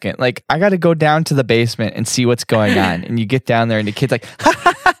me a second. Like, I got to go down to the basement and see what's going on." And you get down there, and the kid's like,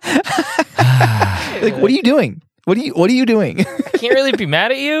 "Like, what are you doing? What are you doing?" I can't really be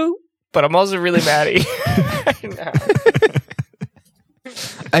mad at you, but I'm also really mad at you.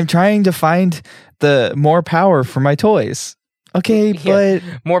 I'm trying to find the more power for my toys. Okay, Yeah. but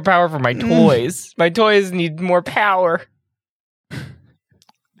More power for my toys. My toys need more power.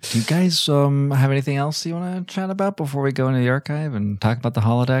 Do you guys have anything else you want to chat about before we go into the archive and talk about the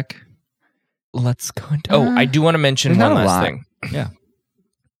holodeck? Let's go into. I do want to mention there's one not a last lot. thing. Yeah.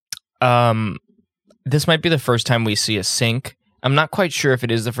 This might be the first time we see a sink. I'm not quite sure if it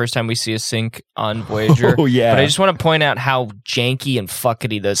is the first time we see a sink on Voyager. Oh, yeah. But I just want to point out how janky and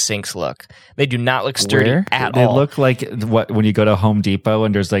fuckety those sinks look. They do not look sturdy Where? at They all. look like what when you go to Home Depot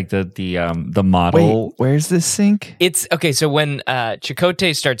and there's like the model. wait, where's this sink? It's okay. So when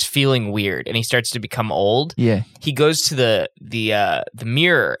Chakotay starts feeling weird and he starts to become old, Yeah. he goes to the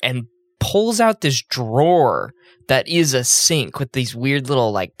mirror and pulls out this drawer that is a sink with these weird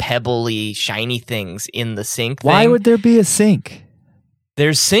little like pebbly shiny things in the sink. Why thing. would there be a sink?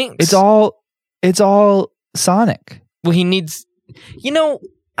 There's sinks? It's all Sonic. Well, he needs.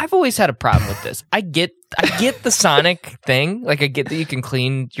 I've always had a problem with this. I get the Sonic thing. Like I get that you can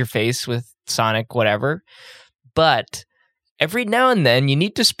clean your face with Sonic, whatever. But every now and then you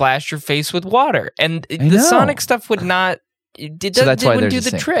need to splash your face with water, and the know. Sonic stuff would not. So that's why wouldn't there's do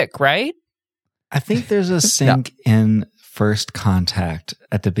a the sink. trick, right? I think there's a sink in First Contact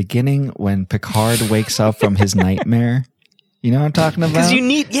at the beginning when Picard wakes up from his nightmare. You know what I'm talking about? Because you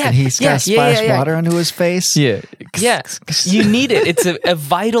need, And he's got to splash water onto his face. Yeah. Yeah, you need it. It's a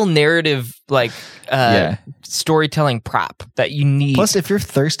vital narrative, like storytelling prop that you need. Plus, if you're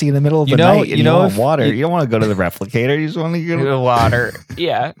thirsty in the middle of You the know- night and you you know want if water, you- you don't want to go to the replicator. You just want to go to water.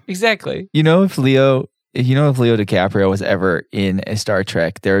 Yeah, exactly. You know, if Leo DiCaprio was ever in a Star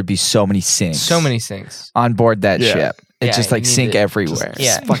Trek, there would be so many sinks. So many sinks. on board that Yeah. ship. It's Yeah, just you like need sink it. everywhere.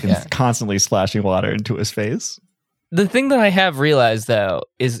 Yeah. fucking constantly splashing water into his face. The thing that I have realized though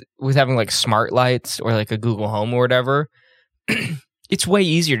is with having like smart lights or like a Google Home or whatever, it's way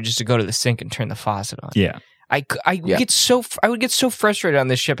easier just to go to the sink and turn the faucet on. Yeah. I would get so frustrated on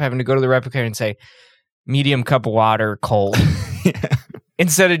this ship having to go to the replicator and say medium cup of water, cold,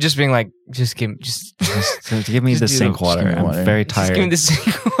 instead of just being like, just give me the Just sink do water. water. I'm very just tired. give me the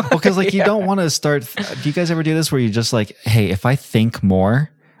sink. Well, because like you don't want to start. Do you guys ever do this where you just like, hey, if I think more,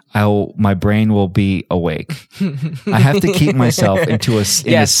 my brain will be awake. I have to keep myself in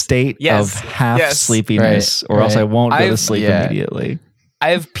a state of half sleepiness, or else I won't go to sleep immediately.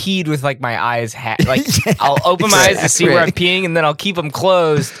 I've peed with like my eyes like I'll open my eyes to see where I'm peeing, and then I'll keep them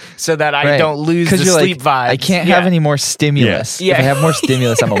closed so that I don't lose the you're sleep like, vibe. I can't have any more stimulus. Yeah. If I have more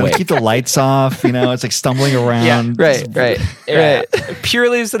stimulus, I'm awake. Keep the lights off. You know, it's like stumbling around. Right.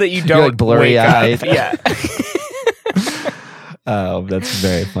 Purely so that you You're don't like blurry-eyed. wake up. Yeah. Oh, that's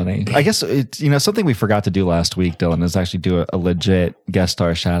very funny. I guess it's something we forgot to do last week, Dylan, is actually do a legit guest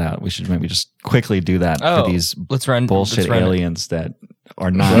star shout out. We should maybe just quickly do that for these let's run aliens that are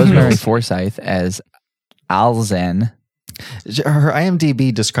not Rosemary real. Forsyth as Alzen. Her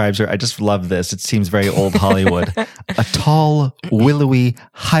IMDb describes her. I just love this. It seems very old Hollywood. A tall, willowy,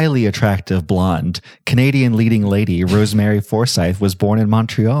 highly attractive blonde Canadian leading lady, Rosemary Forsyth, was born in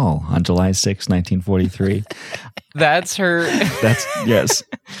Montreal on July 6, 1943. That's her. Yes.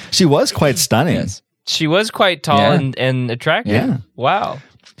 She was quite stunning. Yes. She was quite tall Yeah. and attractive. Yeah. Wow.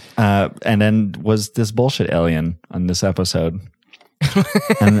 And then was this bullshit alien on this episode.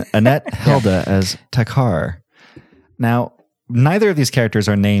 And Annette Hilda as Takar. Now, neither of these characters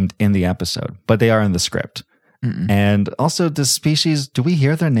are named in the episode, but they are in the script. And also, the species, do we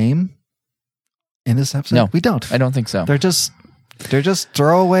hear their name in this episode? No. We don't. I don't think so. They're just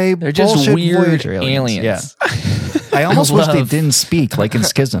throwaway. They're just bullshit weird Voyager aliens. Yeah. I almost wish they love- didn't speak like in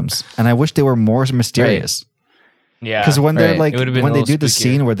Schisms, and I wish they were more mysterious. Yeah. Because when they're Right. like, It would've been when a they little do the spookier.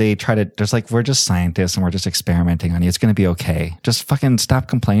 scene where they try to, there's like, we're just scientists and we're just experimenting on you. It's going to be okay. Just fucking stop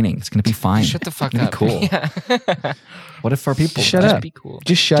complaining. It's going to be fine. Shut the fuck It's up. gonna be cool. Yeah. What if our people Shut Just up. be cool.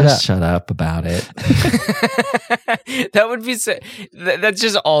 Just shut just up. shut up about it? That would be so, that's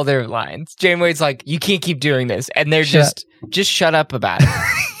just all their lines. Janeway's like, you can't keep doing this, and they're just shut up about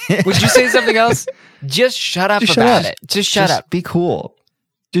it. Would you say something else? Just shut up Just shut about up. it. Just shut Just up. be cool.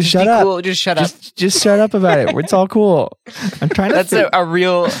 Just Be shut up. cool. Just shut up. Just shut up about it. It's all cool. I'm trying to. That's a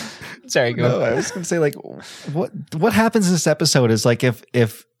real. Sorry, go. No, I was going to say like, what happens in this episode is like if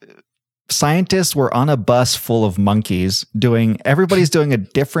scientists were on a bus full of monkeys everybody's doing a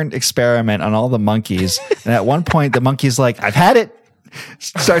different experiment on all the monkeys, and at one point the monkey's like, I've had it.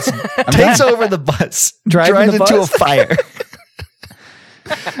 Takes over the bus, Driving drives the into bus? a fire.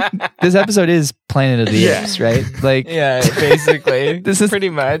 This episode is Planet of the Apes, right? Like, Yeah, basically. This is- pretty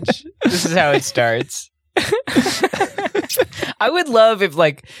much. This is how it starts. I would love if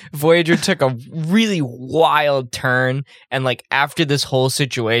like Voyager took a really wild turn and like after this whole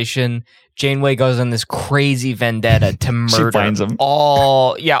situation, Janeway goes on this crazy vendetta to murder finds them.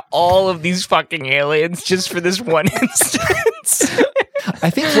 all of these fucking aliens just for this one instance. I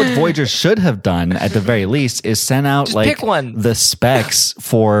think what Voyager should have done at the very least is send out Just like pick one. the specs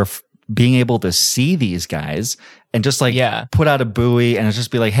for being able to see these guys and just like put out a buoy and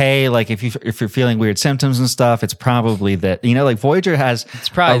just be like, hey, like if you're feeling weird symptoms and stuff, it's probably that, like Voyager has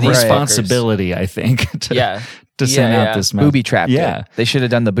probably a these responsibility, I think, to send out this message. Booby trap. Yeah. They should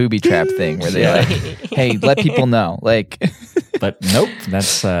have done the booby trap thing where they like, hey, let people know. Like, But nope,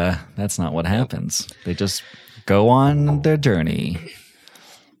 that's not what happens. They just go on their journey.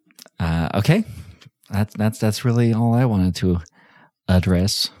 Okay, that's really all I wanted to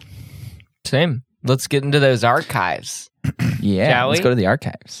address. Same. Let's get into those archives. yeah, Shall let's we? go to the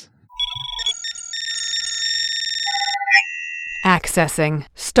archives. Accessing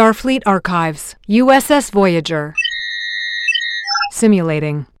Starfleet Archives, USS Voyager.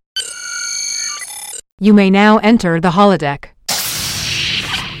 Simulating. You may now enter the holodeck.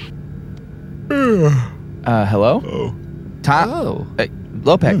 Hello? Tom? Oh.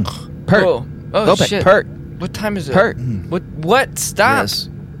 Lopek. Pert. Oh Lopek. shit. Pert. What time is it? Pert. What? Stop. Yes.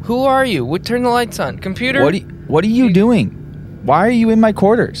 Who are you? Turn the lights on. Computer? What are you doing? Why are you in my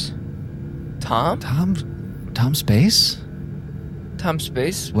quarters? Tom? Tom Space? Tom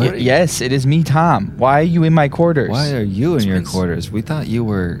Space? What? Yes, it is me, Tom. Why are you in my quarters? Why are you in your quarters? We thought you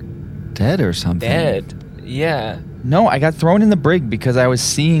were dead or something. Dead. Yeah. No, I got thrown in the brig because I was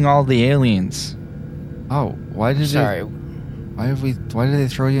seeing all the aliens. Oh, why did Sorry. Why did they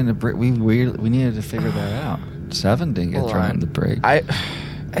throw you in the brig? We needed to figure that out. Seven didn't get Hold thrown on. in the brig.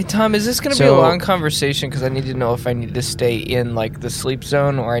 Hey, Tom, is this going to be a long conversation? Because I need to know if I need to stay in, like, the sleep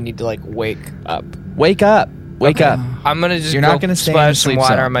zone or I need to, like, wake up. Wake up. Wake up. I'm going to just You're not gonna stay in the splash some sleep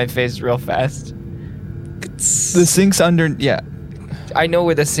water zone. on my face real fast. The sink's under. Yeah. I know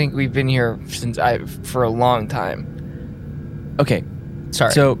where the sink. We've been here for a long time. Okay.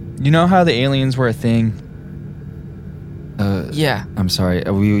 Sorry. So, you know how the aliens were a thing? Yeah. I'm sorry.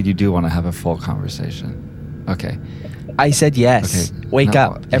 You do want to have a full conversation. Okay. I said yes. Okay. Wake No,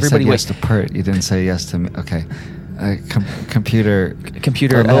 up. you Everybody said wake yes to Pert. You didn't say yes to me. Okay. Computer.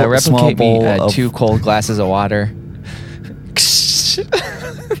 Computer, A little small replicate me bowl of- 2 cold glasses of water.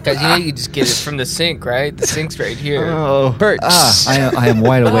 Because you just get it from the sink, right? The sink's right here. Oh, Bert. I am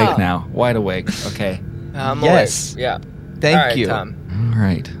wide awake now. Wide awake. Okay. I'm Yes. awake. Yeah. Thank All right, you. Tom. All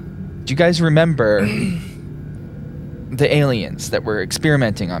right. Do you guys remember the aliens that were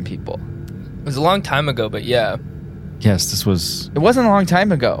experimenting on people? It was a long time ago, but yeah. Yes, this was It wasn't a long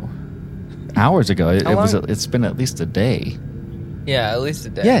time ago. hours ago. How long? It's been at least a day. Yeah, at least a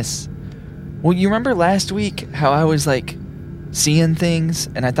day. Yes. Well, you remember last week how I was like seeing things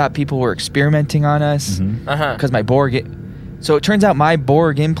and I thought people were experimenting on us Mm-hmm. Uh-huh. because my Borg. So it turns out my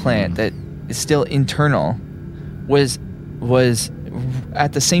Borg implant that is still internal was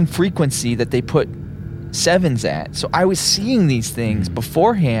at the same frequency that they put Sevens at. So I was seeing these things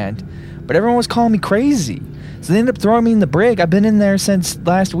beforehand, but everyone was calling me crazy. So they ended up throwing me in the brig. I've been in there since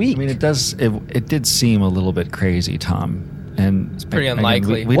last week. I mean, it did seem a little bit crazy, Tom. And it's pretty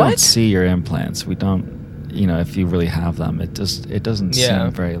unlikely. We What? don't see your implants. We don't, if you really have them, it doesn't Yeah.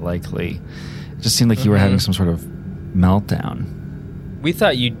 seem very likely. It just seemed like you were having some sort of meltdown. We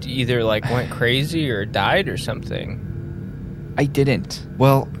thought you either like went crazy or died or something. I didn't.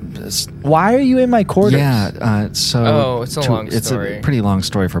 Well, Why are you in my quarters? yeah. So Oh, it's a long It's story. a pretty long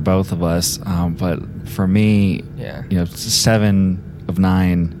story for both of us. But for me, Yeah. 7 of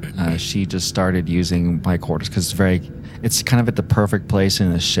 9, she just started using my quarters because it's kind of at the perfect place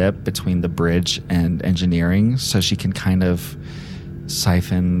in the ship between the bridge and engineering, so she can kind of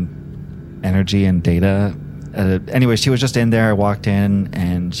siphon energy and data. Anyway, she was just in there. I walked in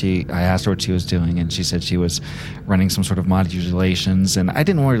and I asked her what she was doing, and she said she was running some sort of modulations, and I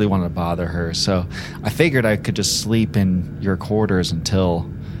didn't really want to bother her, so I figured I could just sleep in your quarters until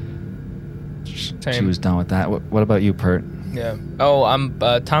she Same. was done with that. What about you, Pert? Yeah. Oh,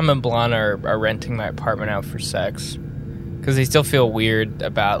 Tom and Blana are renting my apartment out for sex because they still feel weird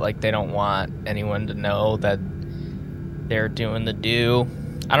about like they don't want anyone to know that they're doing the do.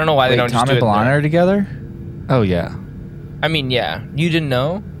 I don't know why they don't Tom just do and it. Blana are together? Oh yeah. I mean, yeah. You didn't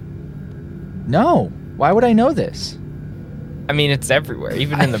know? No. Why would I know this? I mean, it's everywhere,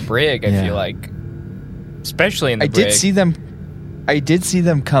 even in the brig. I Yeah. feel like, especially in the I brig. did see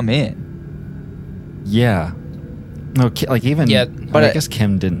them come in. Yeah. No, like even. Yeah, but I guess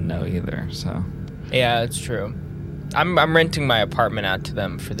Kim didn't know either. So. Yeah, it's true. I'm renting my apartment out to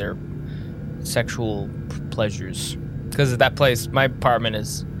them for their sexual pleasures. because that place, my apartment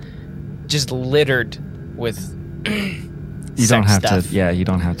is just littered with. You don't have stuff. to. Yeah, you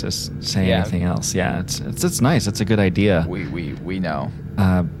don't have to say anything else. Yeah, it's nice. It's a good idea. We know.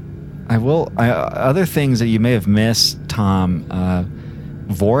 Other things that you may have missed, Tom.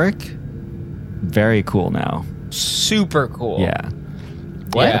 Vorik, very cool now. Super cool. Yeah.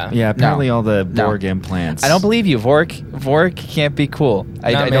 What? Yeah. Apparently, all the Borg implants. I don't believe you. Vorik can't be cool.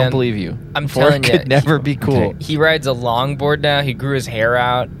 I don't believe you. I'm Vorik telling you, could never be cool. Okay. He rides a longboard now. He grew his hair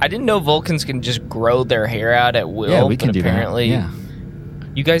out. I didn't know Vulcans can just grow their hair out at will. Yeah, we can but do apparently, that. Yeah.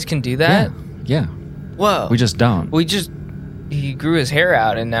 You guys can do that? Yeah. Whoa. We just don't. He grew his hair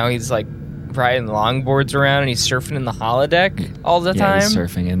out, and now he's like riding longboards around, and he's surfing in the holodeck all the time. He's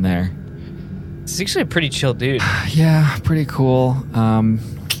surfing in there. He's actually a pretty chill dude. Yeah, pretty cool.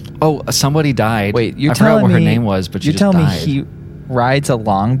 Somebody died. Wait, I forgot what her name was, but you're she just telling died. me he rides a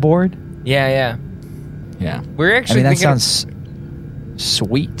longboard? Yeah. Yeah. We're actually that thinking, sounds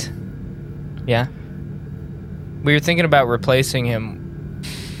sweet. Yeah. We were thinking about replacing you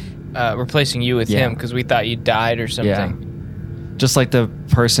with him because we thought you died or something. Yeah. Just like the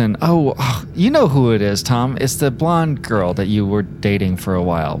person. Oh, you know who it is, Tom. It's the blonde girl that you were dating for a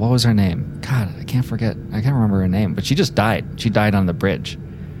while. What was her name? God, I can't remember her name. But she just died. She died on the bridge.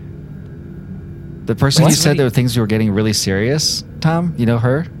 The person you said there were things you were getting really serious, Tom. You know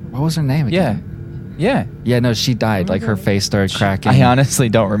her? What was her name again? Yeah. Yeah, no, she died. Like her face started cracking. I honestly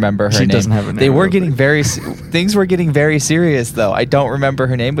don't remember her name. She doesn't have a name. They were getting things were getting very serious though. I don't remember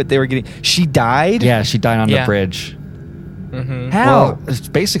her name, but they were getting. She died. Yeah, she died on the bridge. Mm-hmm. How? Well, it's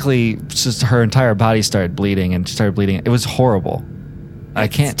basically just her entire body started bleeding, and she started bleeding. It was horrible.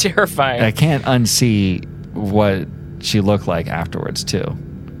 It's terrifying. I can't unsee what she looked like afterwards too.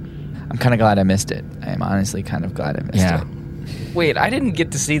 I'm kind of glad I missed it. I am honestly kind of glad I missed it. Wait, I didn't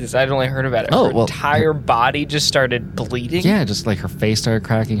get to see this. I'd only heard about it. Her entire body just started bleeding? Yeah, just like her face started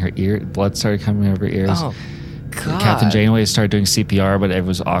cracking, her blood started coming out of her ears. Oh, God. Captain Janeway started doing CPR, but it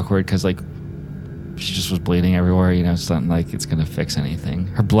was awkward because like she just was bleeding everywhere. You know, it's not like it's going to fix anything.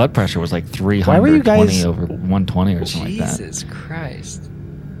 Her blood pressure was like 320 over 120 or something like that. Jesus Christ.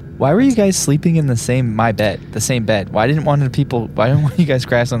 Why were you guys sleeping in the same bed? Why didn't one you guys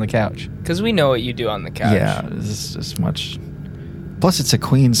crash on the couch? Because we know what you do on the couch. Yeah, this is just much. Plus, it's a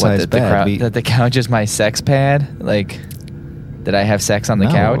queen size bed. That the couch is my sex pad? Like, did I have sex on the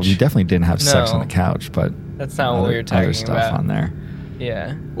couch? You definitely didn't have sex on the couch, but that's not what we were talking other stuff about. on there.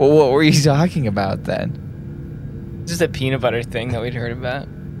 Yeah. Well, what were you talking about then? Just a peanut butter thing that we'd heard about.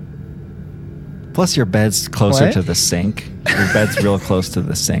 Plus, your bed's closer to the sink. Your bed's real close to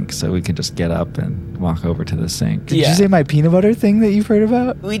the sink, so we can just get up and walk over to the sink. Did you say my peanut butter thing that you've heard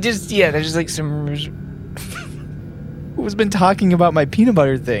about? There's just like some. Who's been talking about my peanut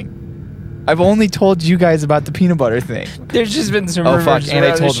butter thing? I've only told you guys about the peanut butter thing. There's just been some. Oh fuck! rumors And I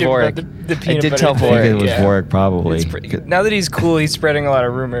around told the ship Vorik. about the peanut I did butter tell thing. I think Vorik. it was Vorik, probably. Now that he's cool, he's spreading a lot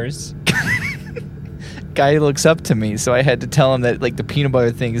of rumors. Guy looks up to me, so I had to tell him that like the peanut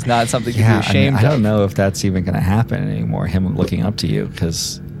butter thing is not something to be ashamed I don't of. know if that's even going to happen anymore. Him looking up to you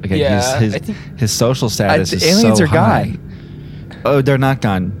because again, his social status is aliens so are high. gone. Oh, they're not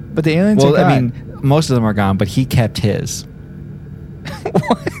gone. But the aliens are gone. I mean, most of them are gone, but he kept his.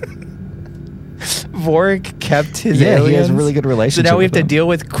 Vorik kept his aliens. He has a really good relationship. So now we have with to them. deal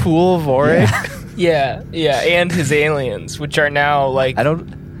with cool Vorik. Yeah, and his aliens, which are now like I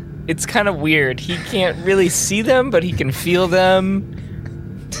don't. It's kind of weird. He can't really see them, but he can feel them.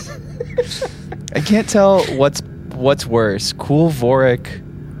 I can't tell what's worse, cool Vorik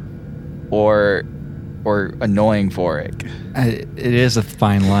or annoying Vorik. It is a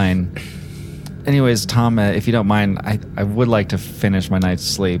fine line. Anyways, Tom, if you don't mind, I would like to finish my night's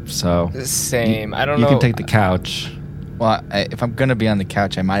sleep. So same. I don't know. You can take the couch. Well, if I'm gonna be on the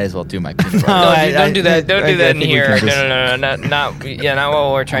couch, I might as well do my peanut butter. No, don't do that. Don't do that in think we here. can just- No, not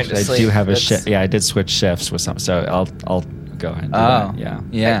while we're trying to sleep. I do have a That's- shift. Yeah, I did switch shifts with some, so I'll go ahead and do that.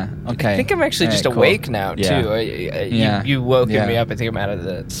 Yeah. Okay. I think I'm actually just All right, awake cool. now Yeah. too. You woke me up. I think I'm out of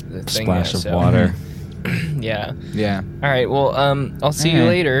the thing Splash now, of so. water. Yeah. Yeah. All right. Well, I'll see you All right.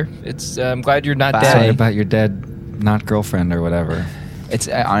 later. It's. I'm glad you're not Bye. dead. Sorry about your dead not girlfriend or whatever. It's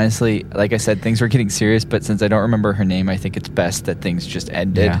honestly, like I said, things were getting serious, but since I don't remember her name, I think it's best that things just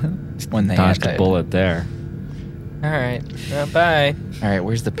ended when they dodged ended. a bullet there. All right. Bye. All right,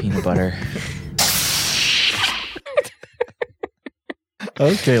 where's the peanut butter?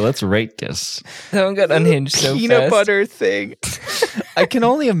 Okay, let's rate this. That one got unhinged so peanut fast. butter thing. I can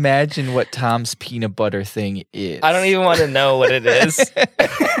only imagine what Tom's peanut butter thing is. I don't even want to know what it is.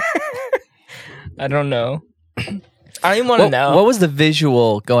 I don't know. I don't even want to know. What was the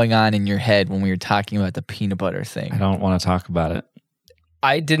visual going on in your head when we were talking about the peanut butter thing? I don't want to talk about it.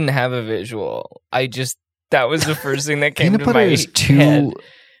 I didn't have a visual. That was the first thing that came Peanut to butter my is too head.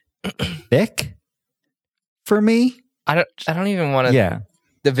 thick for me. I don't even want to. Yeah.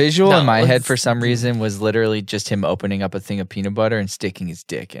 The visual in my head let's- for some reason was literally just him opening up a thing of peanut butter and sticking his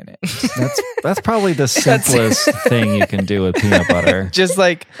dick in it. That's probably the simplest thing you can do with peanut butter. Just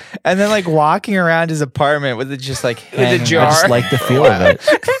like, and then like walking around his apartment with it just like With a hanging jar. I just like the feel of it.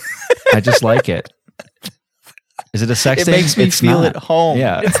 I just like it. Is it a sex It thing? makes me It's feel not. at home.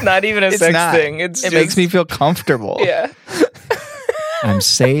 Yeah. It's not even a It's sex not. thing. It makes me feel comfortable. Yeah. I'm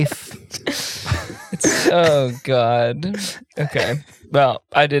safe. Oh God. Okay. Well,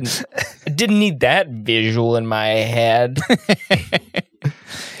 I didn't need that visual in my head.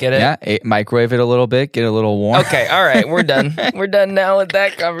 Get it? Yeah. Microwave it a little bit, get a little warm. Okay. All right. We're done. We're done now with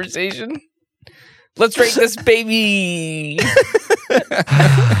that conversation. Let's rate this baby.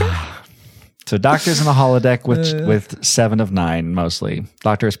 So Doctor's in the holodeck with 7 of 9 mostly.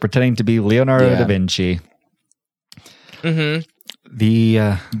 Doctor is pretending to be Leonardo da Vinci. Mm-hmm.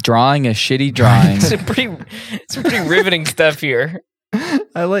 The Drawing a shitty drawing. Some pretty riveting stuff here.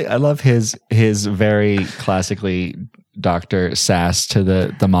 I love his very classically Doctor sass to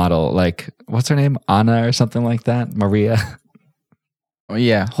the model. Like, what's her name? Anna or something like that? Maria. Oh,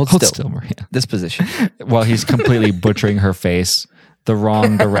 yeah. Hold still, Maria. This position. Well, he's completely butchering her face the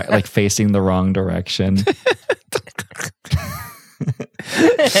wrong like facing the wrong direction.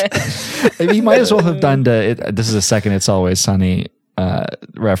 He might as well have done this is a second It's Always Sunny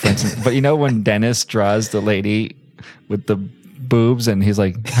reference. But you know when Dennis draws the lady with the boobs and he's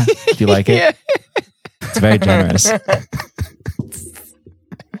like, do you like it? Yeah. It's very generous.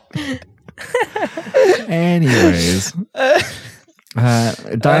 Anyways,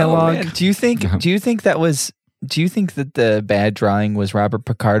 dialogue. Oh, do you think that the bad drawing was Robert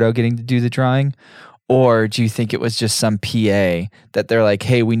Picardo getting to do the drawing? Or do you think it was just some PA that they're like,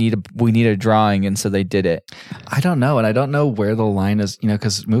 hey, we need a drawing, and so they did it? I don't know, and I don't know where the line is,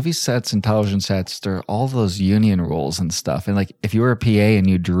 because movie sets and television sets, there are all those union rules and stuff. And like, if you were a PA and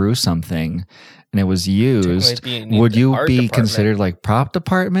you drew something and it was used, would you be considered like prop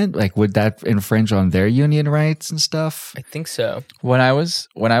department? Like, would that infringe on their union rights and stuff? I think so. When I was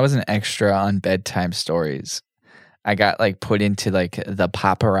an extra on Bedtime Stories, I got like put into like the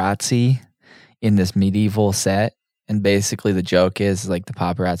paparazzi in this medieval set, and basically the joke is like the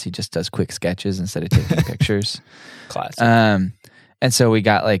paparazzi just does quick sketches instead of taking pictures. Classic. And so we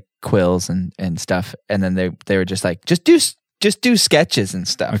got like quills and stuff, and then they were just like just do sketches and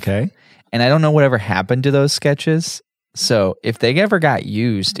stuff. Okay. And I don't know whatever happened to those sketches. So if they ever got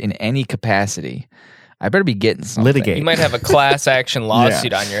used in any capacity, I better be getting something. Litigate. You might have a class action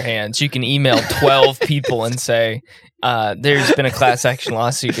lawsuit on your hands. You can email 12 people and say, there's been a class action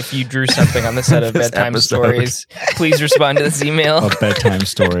lawsuit. If you drew something on the set of Bedtime Stories, please respond to this email. Of Bedtime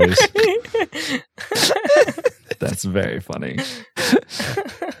Stories. That's very funny.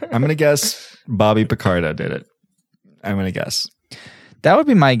 I'm going to guess Bobby Picardo did it. I'm going to guess. That would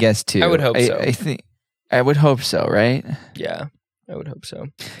be my guess too. I would hope so. I would hope so, right? Yeah, I would hope so.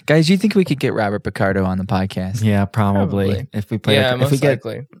 Guys, do you think we could get Robert Picardo on the podcast? Yeah, probably. If we play, if we get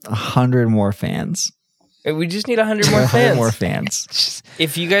 100 more fans. We just need 100 more 100 fans. more fans.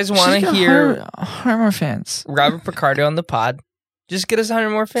 If you guys want to hear 100 more fans, Robert Picardo on the pod, just get us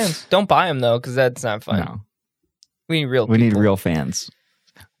 100 more fans. Don't buy them though, because that's not fun. No. We need real. We need real fans.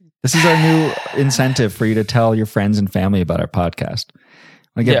 This is our new incentive for you to tell your friends and family about our podcast.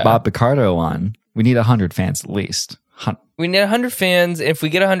 When we get Bob Picardo on, we need 100 fans at least. We need 100 fans. If we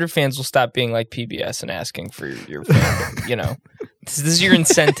get 100 fans, we'll stop being like PBS and asking for your fandom. This is your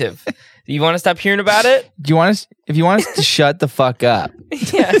incentive. You want to stop hearing about it? Do you want us? If you want us to shut the fuck up,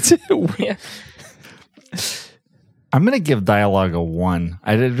 yeah. I'm gonna give dialogue a 1.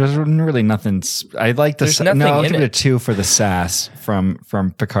 There's really nothing. I'd like to. No, I'll give it a 2 for the sass from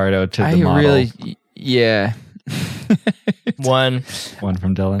Picardo to the model. Yeah. 1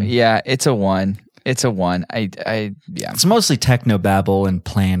 from Dylan. Yeah, it's a 1. It's a 1. Yeah. It's mostly technobabble and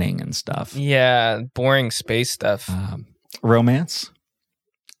planning and stuff. Yeah, boring space stuff. Romance.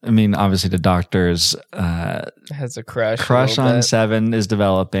 I mean, obviously, the Doctor's has a crush on Seven is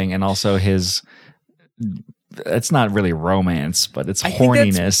developing, and also his. It's not really romance, but it's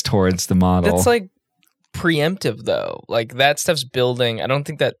horniness towards the model. That's like preemptive, though. Like that stuff's building. I don't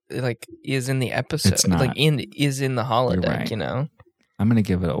think that like is in the episode. It's not. Like is in the holodeck. Right. I'm gonna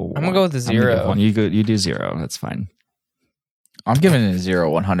give it a 1. I'm gonna go with a 0. You do 0. That's fine. I'm giving it a 0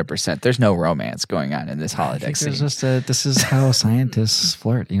 100%. There's no romance going on in this holodeck scene. This is how scientists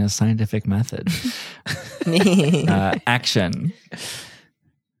flirt, scientific method. Action.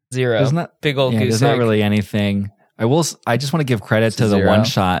 0. There's not Big old goose There's egg. not really anything. I just want to give credit to the 0. one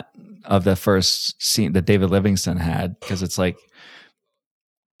shot of the first scene that David Livingston had, because it's like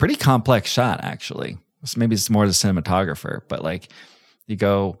pretty complex shot actually. Maybe it's more the cinematographer, but like you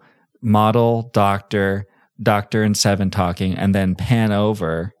go model, doctor and Seven talking, and then pan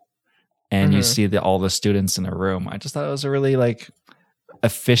over and you see all the students in a room. I just thought it was a really like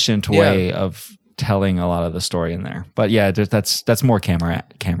efficient way of telling a lot of the story in there. But yeah, that's more camera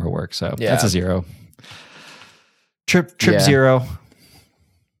work. So that's a 0. Trip 0.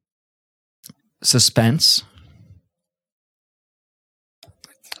 Suspense.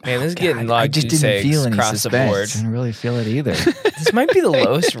 Man, this is getting I like just goose didn't eggs feel any across the suspense. board. I didn't really feel it either. This might be the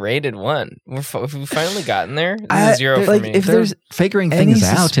lowest rated one. We've finally gotten there. This is 0 for like, me. if there's figuring any things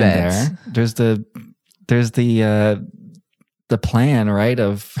out in suspense. there. There's the plan, right,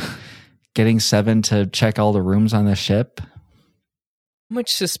 of getting Seven to check all the rooms on the ship. How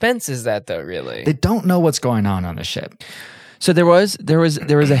much suspense is that, though? Really? They don't know what's going on the ship. So there was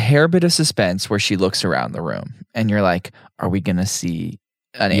a hair bit of suspense where she looks around the room and you're like, are we gonna see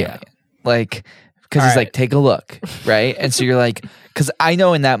an alien? Like, because he's like, take a look, right? And so you're like, because I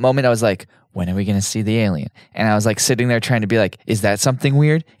know in that moment I was like, when are we gonna see the alien? And I was like sitting there trying to be like, is that something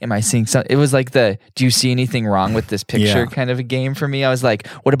weird? Am I seeing something? It was like do you see anything wrong with this picture kind of a game for me? I was like,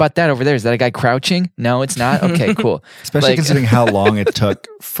 what about that over there? Is that a guy crouching? No, it's not. Okay, cool. Especially considering how long it took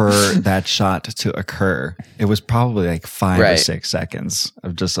for that shot to occur. It was probably like 5 or 6 seconds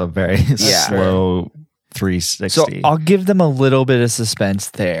of just a very slow 360. So I'll give them a little bit of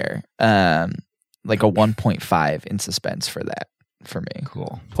suspense there. Like a 1.5 in suspense for that for me.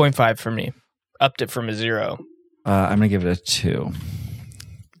 Cool. 0.5 for me. Upped it from a 0. I'm going to give it a 2.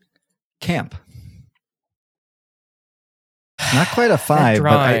 Camp. Not quite a 5, but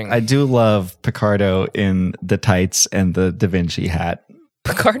I do love Picardo in the tights and the Da Vinci hat.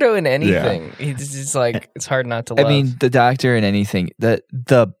 Picardo in anything. It's like, it's hard not to love. I mean, the doctor in anything. The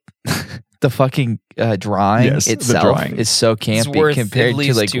fucking drawing itself is so campy it's worth compared at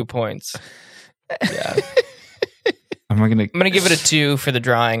least to like 2 points. Yeah. I'm going to give it a 2 for the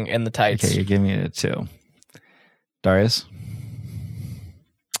drawing and the tights. Okay, you're giving it a 2. Darius?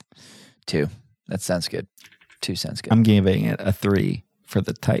 2. That sounds good. 2 sounds good. I'm giving it a 3 for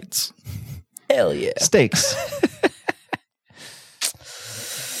the tights. Hell yeah. Stakes.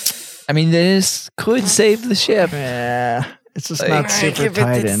 I mean, this could save the ship. Yeah. It's just not super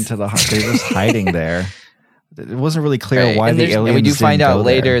tied into the... They're just hiding there. It wasn't really clear why the aliens and we do find out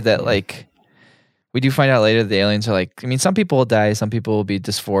later there. that like... We do find out later that the aliens are like, I mean, some people will die, some people will be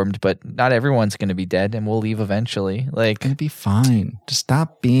disformed, but not everyone's going to be dead, and we'll leave eventually. Like, it's going to be fine. Just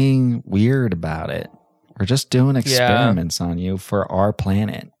stop being weird about it. We're just doing experiments on you for our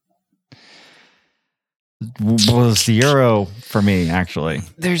planet. 0 for me, actually.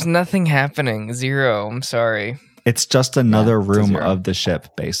 There's nothing happening. 0. I'm sorry. It's just another room of the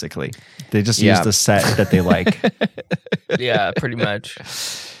ship, basically. They just use the set that they like. Yeah, pretty much.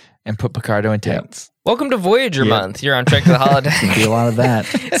 And put Picardo in tights. Welcome to Voyager Month. You're on Trek to the Holodeck. It's going to be a lot of that.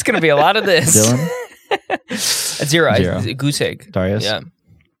 It's going to be a lot of this. Dylan? 0. Goose egg. Darius? Yeah.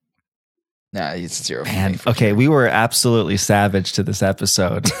 Nah, it's 0. Man, okay, we were absolutely savage to this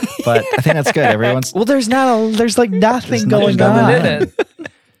episode, but I think that's good. Everyone's well. There's like nothing going nothing on. in it.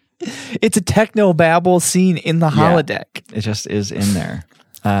 It's a techno babble scene in the holodeck. It just is in there.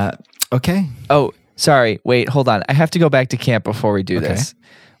 Okay. Oh, sorry. Wait, hold on. I have to go back to camp before we do this.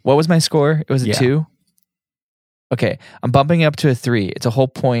 What was my score? It was a 2? Okay. I'm bumping it up to a 3. It's a whole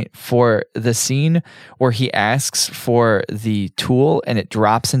point for the scene where he asks for the tool and it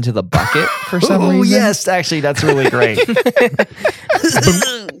drops into the bucket for some reason. Oh, yes. Actually, that's really great.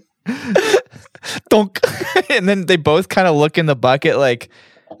 Donk. And then they both kind of look in the bucket like,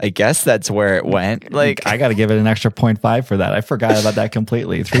 I guess that's where it went. Like, I got to give it an extra 0.5 for that. I forgot about that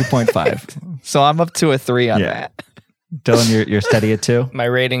completely. 3.5. So I'm up to a 3 on that. Dylan, you're steady at 2? My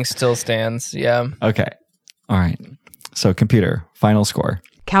rating still stands. Yeah. Okay. All right. So computer, final score.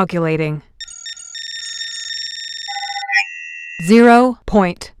 Calculating.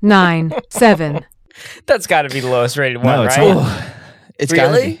 0.97. That's got to be the lowest rated one, No, it's right? not. It's Really?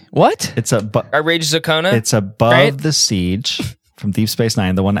 gotta be. What? It's Outrageous Zakona? It's above Right? the Siege from Deep Space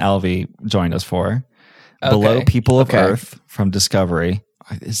Nine, the one Alvy joined us for. Below Okay. People of Earth from Discovery.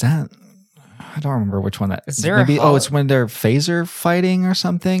 Is that? I don't remember which one that Is there a it's when they're phaser fighting or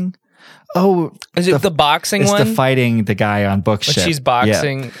something. Oh, Is it the boxing it's one? the fighting the guy on book When ship. she's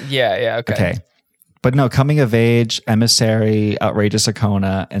boxing. Yeah, okay. Okay. But no, Coming of Age, Emissary, Outrageous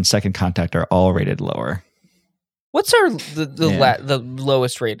Icona, and Second Contact are all rated lower. What's the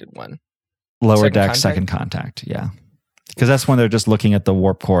lowest rated one? Lower Deck Second Contact. Yeah. Because that's when they're just looking at the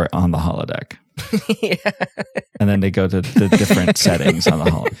warp core on the holodeck. And then they go to the different settings on the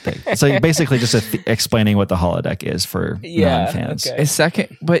holodeck. So basically just explaining what the holodeck is for non-fans. Okay.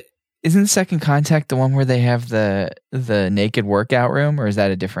 But isn't Second Contact the one where they have the naked workout room, or is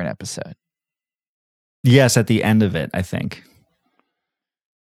that a different episode? Yes, at the end of it, I think.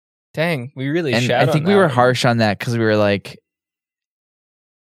 Dang, we really and shat I think on we that were one. harsh on that because we were like,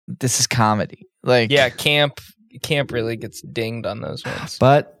 this is comedy. Like, Yeah, camp really gets dinged on those ones.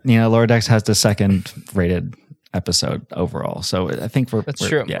 But, Lower Decks has the second rated episode overall. So I think That's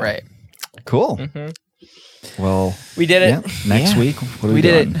true. Yeah. right. Cool. Mm-hmm. Well, We did it. yeah, next week, what are we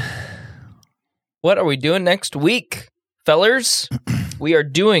did doing? it. What are we doing next week, fellers? We are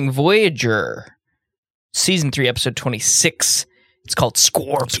doing Voyager, Season 3, Episode 26. It's called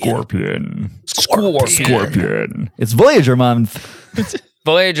Scorpion. Scorpion. It's Voyager month.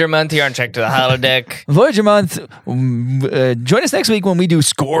 Voyager month here on Check to the Holodeck. Voyager month. Join us next week when we do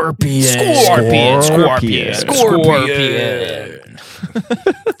Scorpion. Scorpion.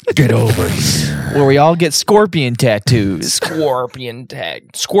 Get over here. Where we all get scorpion tattoos. Scorpion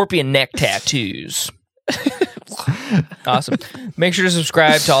neck tattoos. Awesome. Make sure to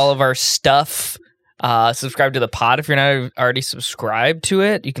subscribe to all of our stuff. Subscribe to the pod if you're not already subscribed to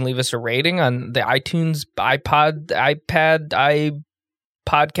it. You can leave us a rating on the iTunes, iPad,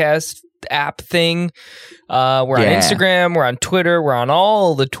 podcast app thing. We're on Instagram, we're on Twitter, we're on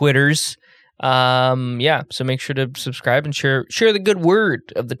all the Twitters. So make sure to subscribe and share the good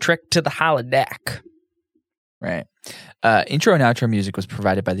word of the Trek to the Holodeck. Right. Intro and outro music was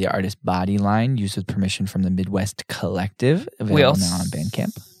provided by the artist Bodyline, used with permission from the Midwest Collective, available now on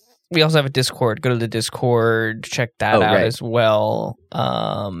Bandcamp. We also have a Discord. Go to the Discord, check that out as well.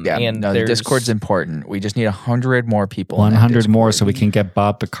 The Discord's important. We just need 100 more people. 100 more so we can get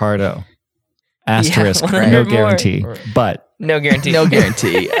Bob Picardo. Asterisk, no guarantee. But no guarantee. No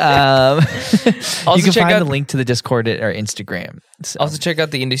guarantee. Also you can check find out the link to the Discord at our Instagram. So. Also check out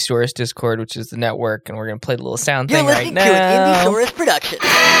the Indie Stories Discord, which is the network, and we're going to play the little sound You're thing right listening to an Indie now. Stories production.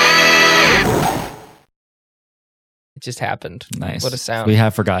 It just happened. nice. What a sound. We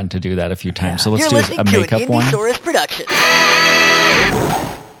have forgotten to do that a few times. So let's You're do listening a to an makeup Indie one. Stories production.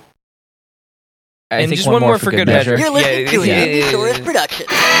 I And think just one more for good measure. You're listening to an Yeah. Indie Stories production.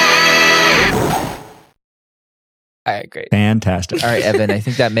 All right, great. Fantastic. All right, Evan, I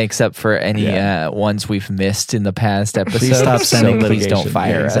think that makes up for any ones we've missed in the past episodes. Please stop sending so litigation. Please don't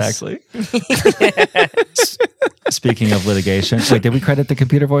fire us. Exactly. Speaking of litigation, wait, did we credit the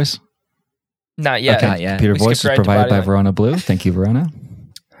computer voice? Not yet. Okay. Not yet. Computer We voice is skipped right to provided by Bodyline. Verona Blue. Thank you, Verona.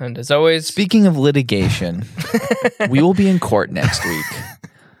 And as always, Speaking of litigation, we will be in court next week.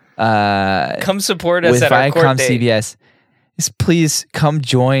 come support us with at our court Viacom date. CBS. Please come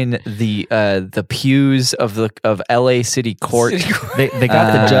join the pews of LA City Court. They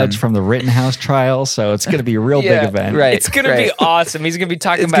got the judge from the Rittenhouse trial, so it's going to be a real big event. Right. It's going to be awesome. He's going to be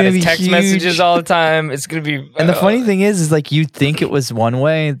talking It's about gonna his be text huge. messages all the time. It's going to be... And the funny thing is like you'd think it was one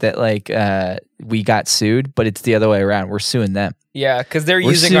way that like we got sued, but it's the other way around. We're suing them. Yeah, because they're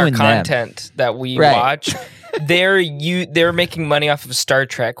We're using our suing them. content that we Right. watch. They're making money off of Star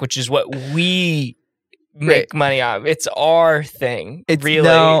Trek, which is what we make money off. It's our thing. It's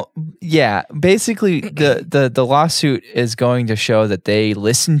really. Basically the lawsuit is going to show that they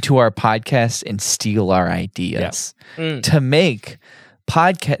listen to our podcast and steal our ideas to make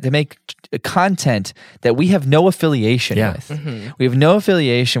content that we have no affiliation with. Mm-hmm. We have no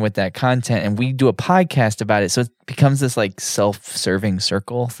affiliation with that content, and we do a podcast about it. So it becomes this like self-serving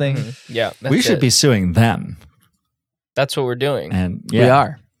circle thing. Mm-hmm. Yeah, We should be suing them. That's what we're doing. And We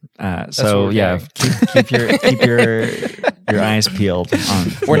are. So what yeah, we're keep your eyes peeled on.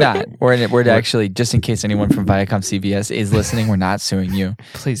 We're not. We're actually, just in case anyone from Viacom CBS is listening, we're not suing you.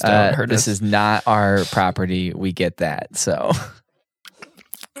 Please don't hurt this us. is not our property. We get that. So,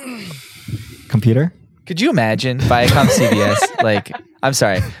 Computer? could you imagine Viacom CBS? Like, I'm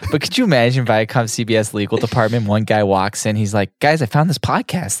sorry, but could you imagine Viacom CBS legal department? One guy walks in, he's like, "Guys, I found this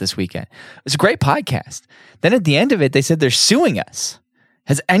podcast this weekend. It's a great podcast." Then at the end of it, they said they're suing us.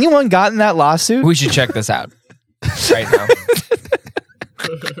 Has anyone gotten that lawsuit? We should check this out right now.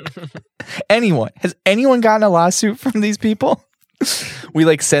 Has anyone gotten a lawsuit from these people? We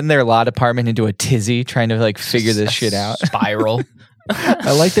like send their law department into a tizzy trying to like figure this shit out. Spiral.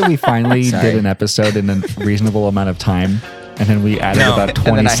 I like that we finally Sorry. did an episode in a reasonable amount of time, and then we added No. about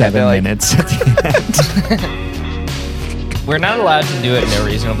And then I had 27 to, like- minutes at the end. We're not allowed to do it in a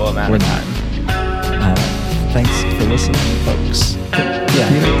reasonable amount We're of not. time. Thanks for listening, folks. Yeah.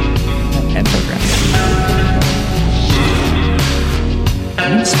 And programming.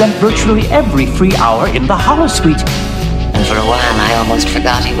 spent virtually every free hour in the holosuite. And for a while, I almost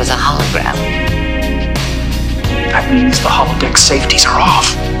forgot he was a hologram. That means the holodeck safeties are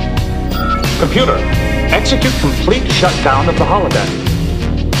off. Computer, execute complete shutdown of the holodeck.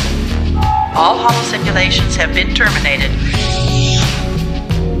 All holo simulations have been terminated.